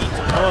getting beat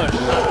to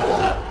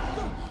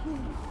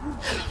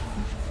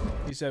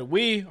push. He said,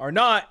 we are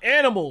not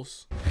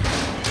animals.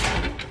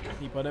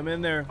 He put him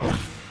in there.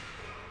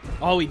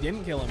 Oh, he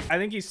didn't kill him. I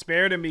think he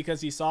spared him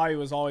because he saw he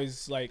was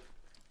always, like,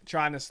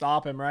 trying to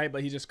stop him, right?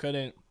 But he just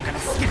couldn't. I'm gonna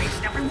skin each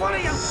and every one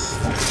of you!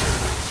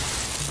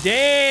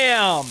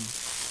 Damn!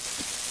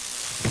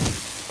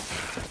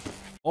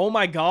 Oh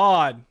my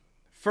god.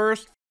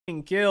 First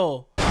fucking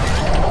kill.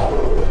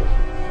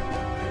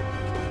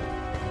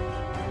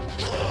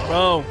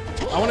 Bro,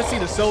 I want to see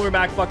the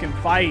silverback fucking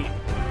fight.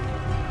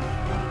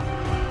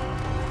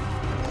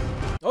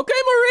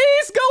 Okay,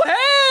 Maurice, go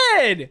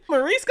ahead.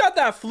 Maurice got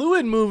that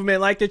fluid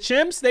movement. Like the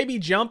chimps, they be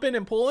jumping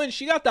and pulling.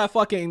 She got that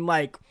fucking,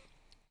 like,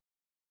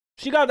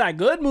 she got that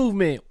good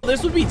movement.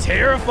 This would be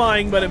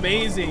terrifying, but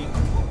amazing.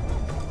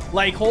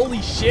 Like,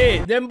 holy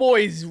shit. Them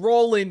boys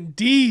rolling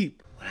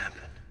deep. What happened?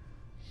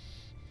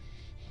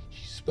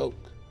 She spoke.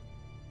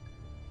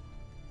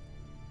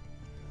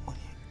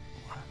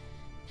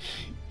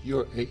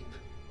 You're ape.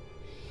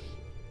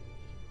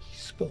 He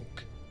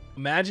spoke.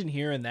 Imagine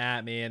hearing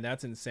that, man.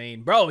 That's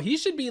insane. Bro, he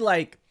should be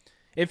like,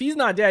 if he's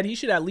not dead, he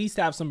should at least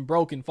have some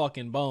broken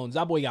fucking bones.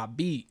 That boy got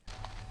beat.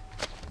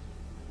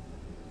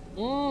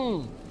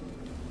 Bro,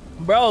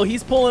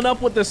 he's pulling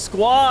up with the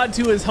squad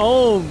to his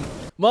home.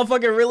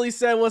 Motherfucker really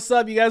said, what's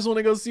up? You guys want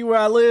to go see where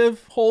I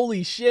live?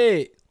 Holy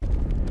shit.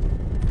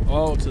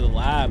 Oh, to the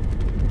lab.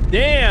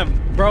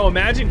 Damn, bro,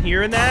 imagine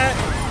hearing that.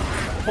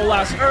 Whole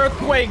ass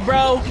earthquake,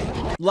 bro.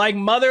 Like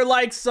mother,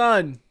 like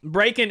son.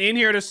 Breaking in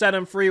here to set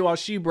him free while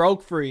she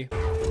broke free.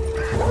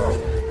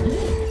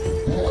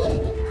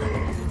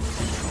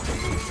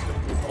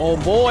 Oh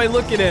boy,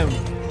 look at him.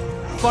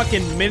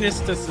 Fucking menace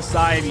to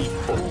society.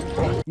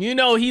 You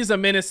know he's a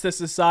menace to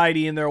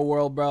society in their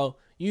world, bro.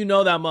 You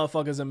know that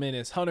motherfucker's a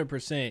menace,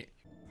 100%.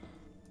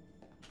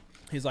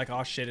 He's like,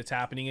 oh shit, it's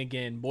happening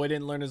again. Boy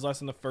didn't learn his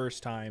lesson the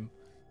first time.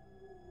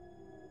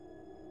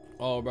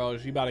 Oh, bro,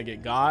 is he about to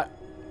get got?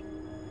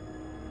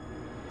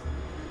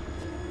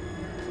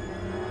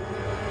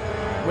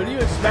 What do you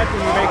expect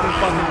when you're making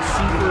fucking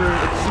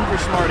super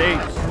smart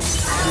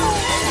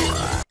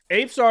apes?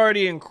 Apes are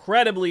already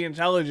incredibly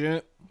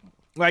intelligent.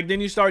 Like, then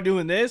you start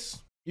doing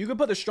this? You could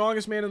put the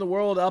strongest man in the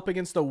world up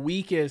against the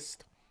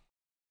weakest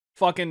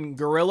fucking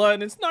gorilla,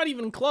 and it's not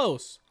even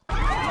close.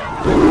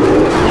 Wow,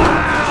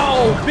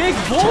 big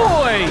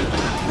boy!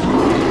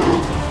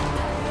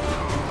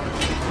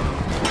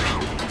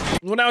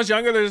 When I was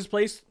younger, there's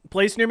this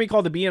place near me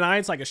called the B&I.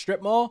 It's like a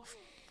strip mall.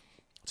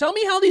 Tell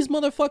me how these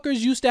motherfuckers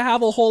used to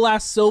have a whole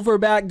ass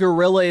silverback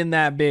gorilla in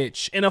that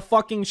bitch. In a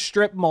fucking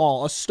strip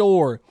mall, a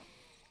store.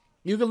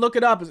 You can look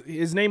it up.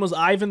 His name was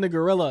Ivan the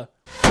Gorilla.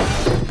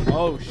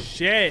 Oh,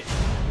 shit.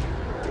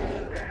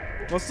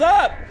 What's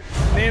up?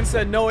 Man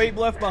said no ape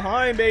left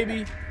behind,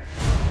 baby.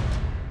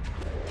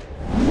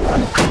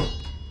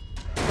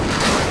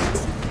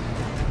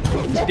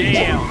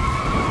 Damn.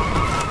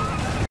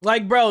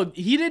 Like, bro,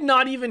 he did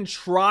not even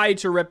try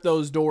to rip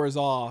those doors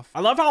off. I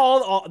love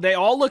how they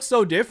all look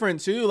so different,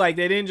 too. Like,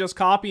 they didn't just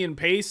copy and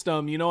paste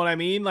them. You know what I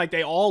mean? Like,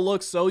 they all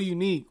look so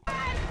unique.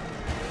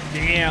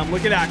 Damn,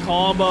 look at that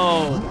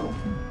combo.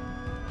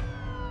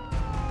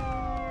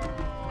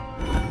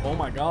 Oh,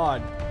 my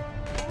God.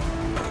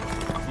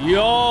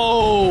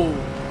 Yo.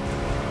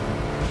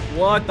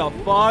 What the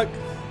fuck?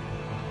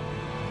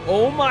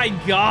 Oh, my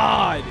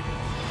God.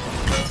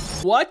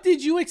 What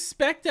did you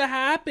expect to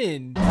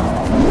happen?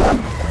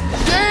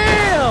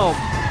 Damn!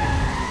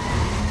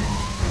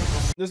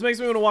 This makes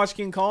me want to watch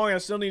King Kong. I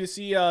still need to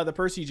see the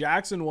Percy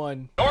Jackson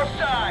one. North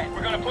side,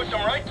 we're gonna push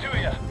them right to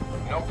you.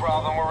 No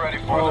problem, we're ready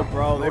for them. Oh,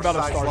 bro, they about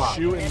to start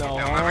shooting though,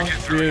 huh?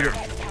 Dude,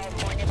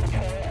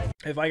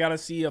 if I gotta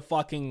see a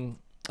fucking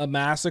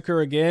massacre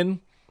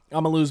again,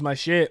 I'm gonna lose my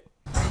shit.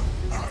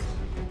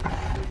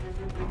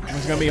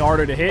 It's gonna be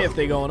harder to hit if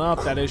they going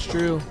up. That is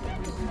true.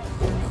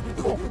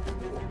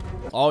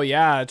 Oh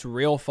yeah, it's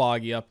real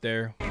foggy up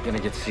there. You're gonna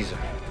get Caesar.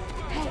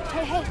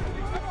 Hey.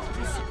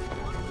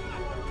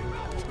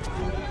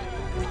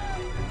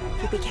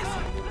 You be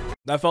careful.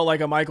 That felt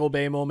like a Michael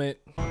Bay moment.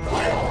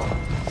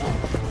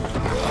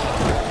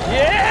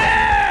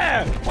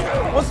 Yeah!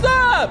 What's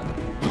up?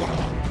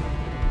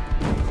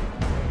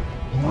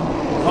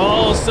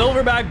 Oh,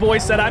 Silverback boy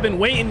said I've been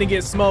waiting to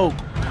get smoked.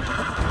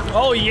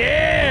 Oh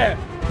yeah!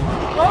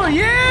 Oh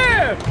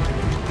yeah!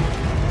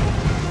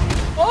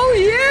 Oh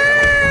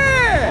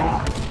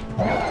yeah!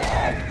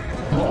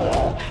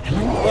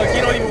 Look,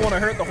 you don't even want to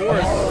hurt the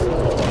horse.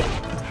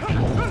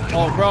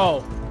 Oh,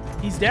 bro.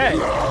 He's dead.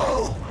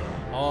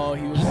 Oh,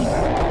 he was...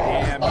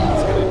 Damn,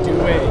 he's gonna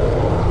do it.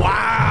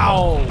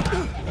 Wow.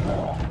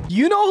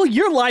 You know,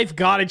 your life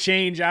gotta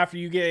change after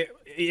you get...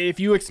 If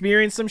you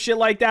experience some shit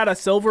like that, a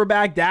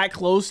silverback that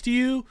close to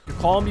you,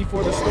 calm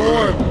before the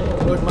storm.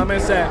 Look, my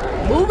man said,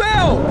 move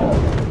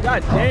out.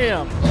 God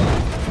damn.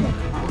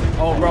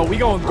 Oh, bro, we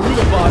going through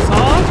the bus,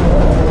 huh?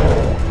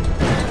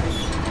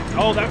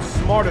 Oh, that's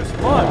smart as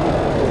fuck.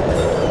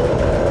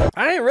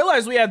 I didn't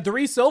realize we had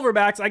 3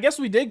 silverbacks. I guess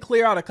we did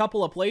clear out a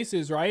couple of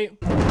places, right?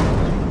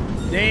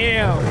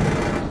 Damn.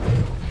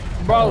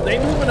 Bro, they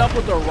moving up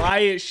with the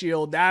riot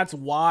shield. That's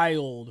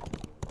wild.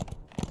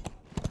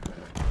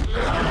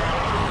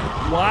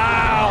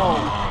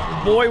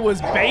 Wow. Boy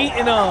was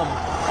baiting them.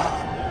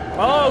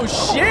 Oh,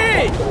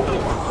 shit.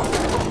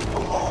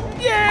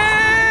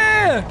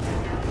 Yeah.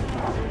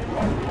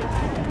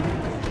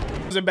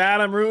 Wasn't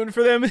bad. I'm rooting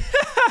for them.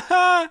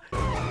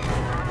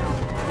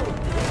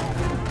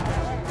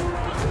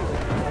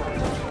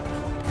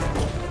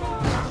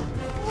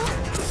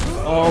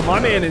 Oh, my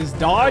man is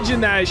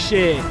dodging that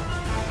shit.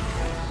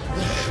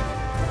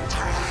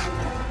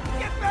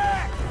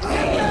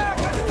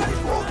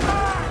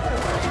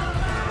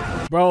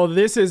 Bro,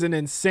 this is an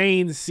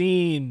insane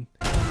scene.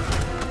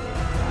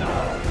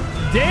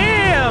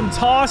 Damn,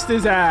 tossed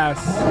his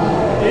ass.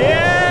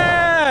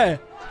 Yeah.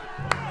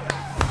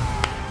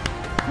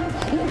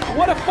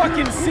 What a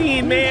fucking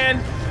scene, man.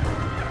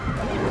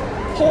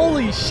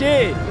 Holy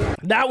shit.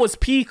 That was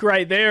peak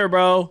right there,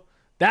 bro.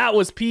 That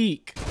was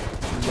peak.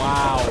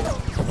 Wow.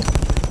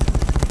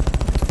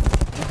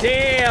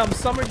 Damn,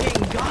 some are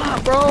getting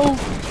got, bro.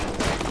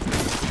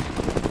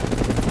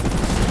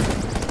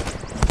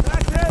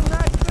 That's it,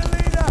 that's the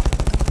leader.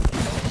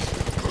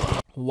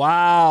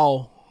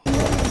 Wow.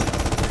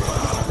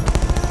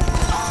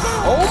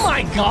 Oh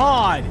my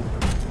God.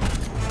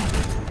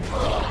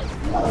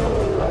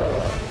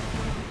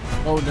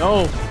 Oh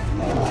no.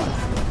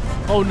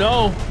 Oh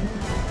no.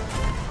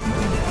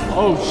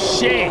 Oh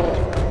shit.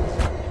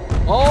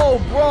 Oh,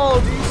 bro,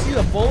 did you see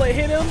the bullet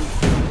hit him?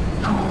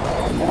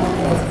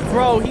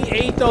 Bro, he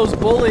ate those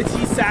bullets.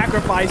 He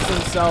sacrificed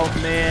himself,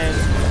 man.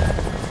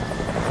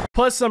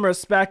 Put some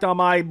respect on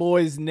my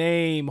boy's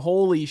name.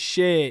 Holy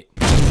shit.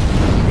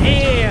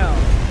 Damn.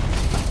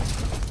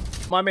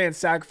 My man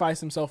sacrificed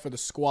himself for the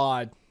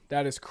squad.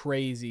 That is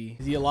crazy.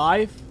 Is he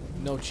alive?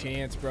 No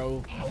chance,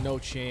 bro. No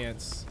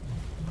chance.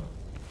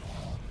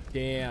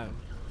 Damn.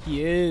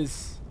 He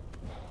is.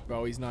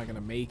 Bro, he's not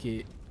gonna make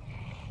it.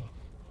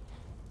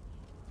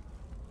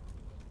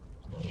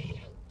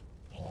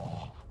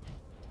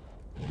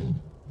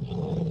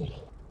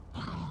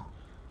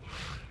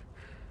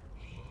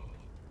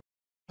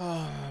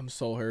 Oh, I'm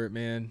so hurt,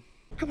 man.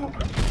 Come on.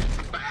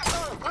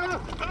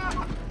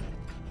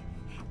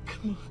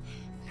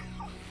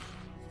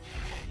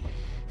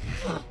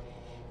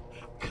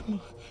 Come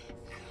on.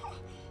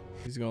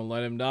 He's gonna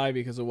let him die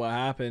because of what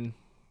happened.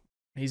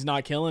 He's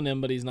not killing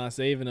him, but he's not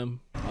saving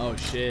him. Oh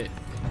shit.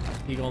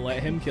 He gonna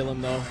let him kill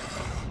him though.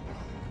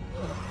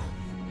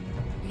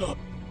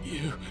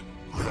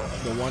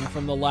 The one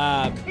from the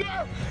lab.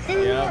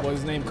 Yeah, what's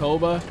his name?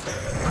 Koba?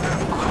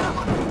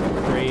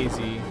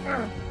 Crazy.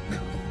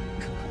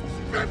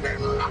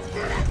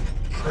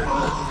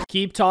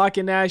 Keep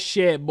talking that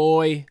shit,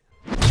 boy.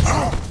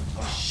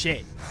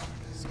 Shit.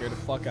 Scared the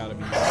fuck out of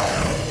me.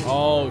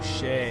 Oh,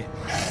 shit.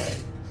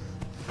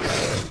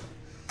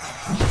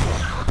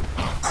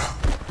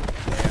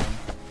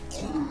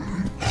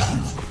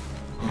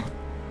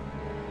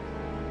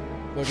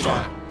 Look at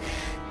that.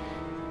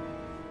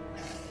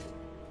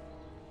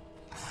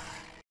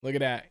 Look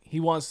at that. He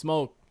wants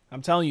smoke.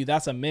 I'm telling you,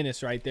 that's a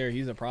menace right there.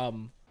 He's a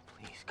problem.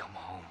 Please come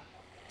home.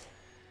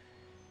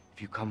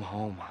 If you come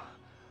home,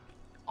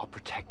 I'll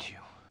protect you.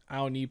 I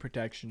don't need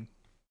protection.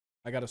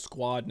 I got a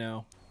squad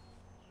now.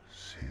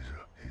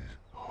 Caesar is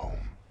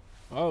home.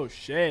 Oh,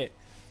 shit.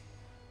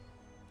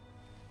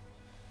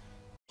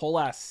 Whole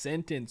ass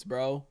sentence,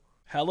 bro.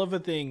 Hell of a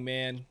thing,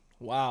 man.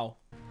 Wow.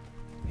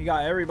 He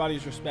got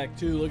everybody's respect,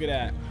 too. Look at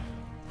that.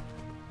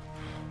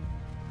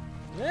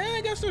 Yeah,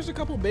 I guess there's a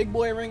couple big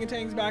boy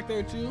orangutans back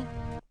there, too.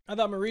 I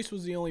thought Maurice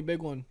was the only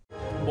big one.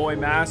 Boy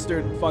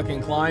mastered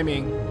fucking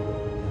climbing.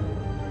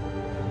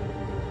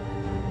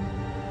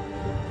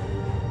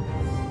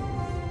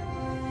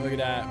 Look at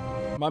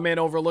that. My man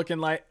overlooking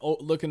like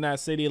looking that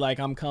city like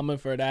I'm coming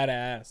for that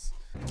ass.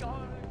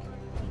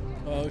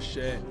 Oh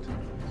shit.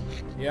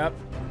 Yep.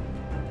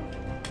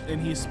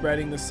 And he's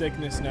spreading the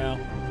sickness now.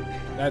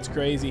 That's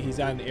crazy. He's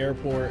at an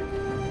airport.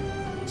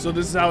 So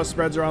this is how it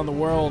spreads around the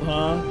world,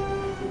 huh?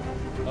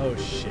 Oh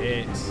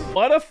shit.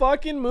 What a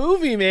fucking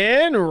movie,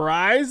 man.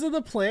 Rise of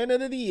the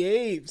Planet of the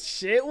Apes.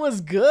 Shit was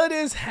good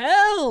as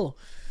hell.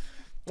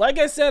 Like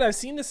I said, I've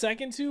seen the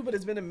second two, but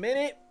it's been a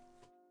minute.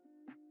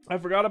 I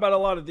forgot about a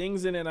lot of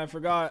things in it. I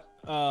forgot.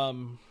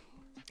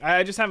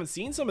 I just haven't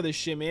seen some of this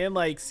shit, man.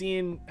 Like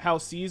seeing how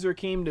Caesar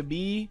came to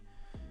be.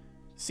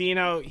 Seeing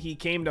how he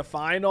came to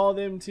find all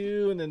them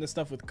too. And then the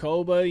stuff with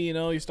Koba, you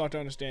know, you start to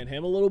understand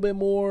him a little bit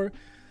more.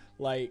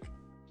 Like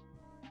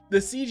the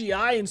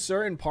CGI in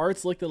certain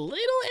parts looked a little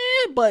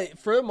but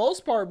for the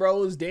most part, bro,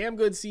 it was damn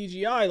good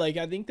CGI. Like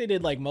I think they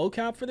did like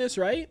mocap for this,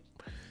 right?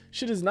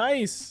 Shit is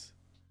nice.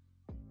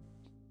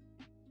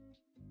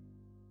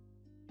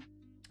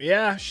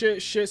 Yeah,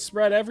 shit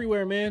spread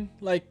everywhere, man.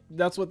 Like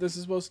that's what this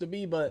is supposed to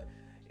be, but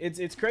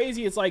it's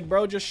crazy. It's like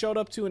bro just showed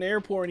up to an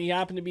airport and he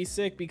happened to be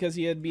sick because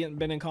he had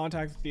been in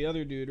contact with the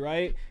other dude,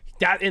 right?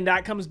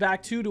 That comes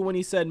back too to when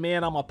he said,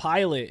 man, I'm a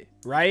pilot,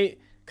 right?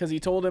 Because he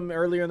told him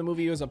earlier in the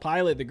movie he was a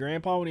pilot. The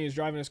grandpa, when he was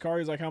driving his car,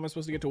 he's like, how am I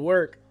supposed to get to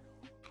work?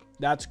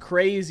 That's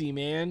crazy,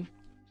 man.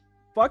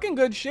 Fucking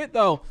good shit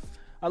though.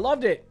 I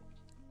loved it.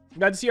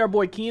 Got to see our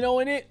boy Kino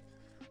in it.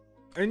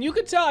 And you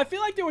could tell, I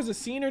feel like there was a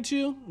scene or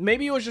two.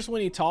 Maybe it was just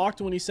when he talked,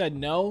 when he said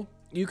no.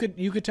 You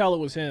could tell it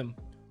was him.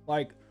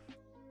 Like,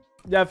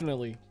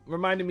 definitely.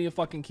 Reminded me of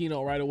fucking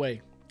Kino right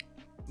away.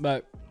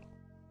 But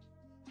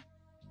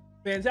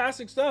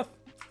fantastic stuff.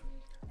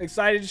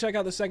 Excited to check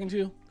out the second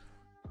two.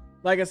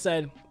 Like I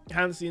said,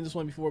 haven't seen this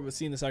one before, but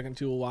seen the second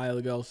two a while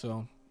ago,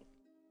 so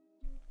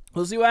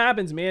we'll see what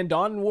happens, man.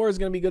 Dawn and War is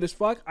gonna be good as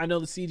fuck. I know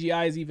the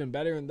CGI is even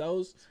better in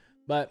those.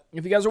 But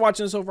if you guys are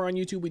watching this over on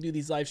YouTube, we do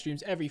these live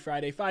streams every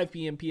Friday, 5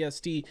 p.m.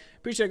 PST.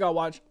 Appreciate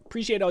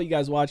all you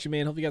guys watching,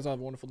 man. Hope you guys all have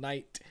a wonderful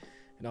night,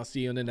 and I'll see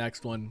you in the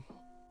next one.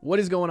 What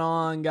is going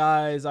on,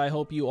 guys? I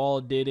hope you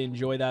all did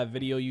enjoy that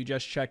video you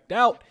just checked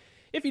out.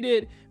 If you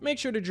did, make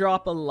sure to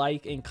drop a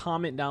like and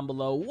comment down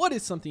below what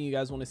is something you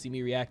guys want to see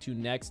me react to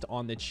next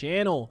on the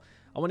channel.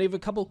 I want to give a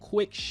couple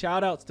quick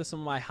shout outs to some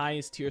of my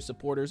highest tier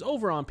supporters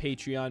over on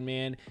Patreon,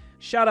 man.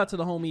 Shout out to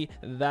the homie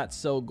That's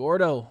So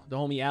Gordo, the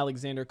homie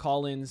Alexander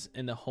Collins,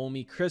 and the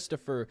homie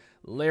Christopher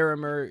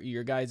Larimer.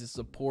 Your guys'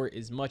 support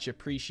is much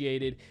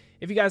appreciated.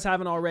 If you guys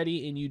haven't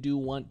already and you do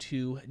want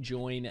to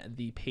join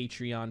the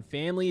Patreon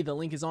family, the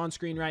link is on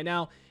screen right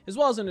now, as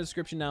well as in the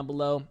description down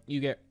below.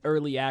 You get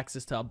early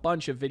access to a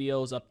bunch of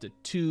videos up to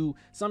 2,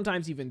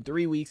 sometimes even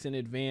 3 weeks in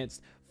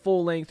advance,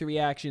 full-length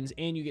reactions,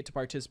 and you get to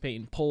participate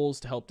in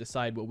polls to help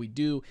decide what we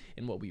do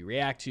and what we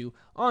react to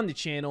on the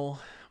channel.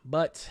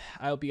 But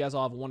I hope you guys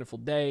all have a wonderful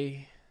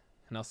day,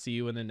 and I'll see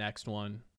you in the next one.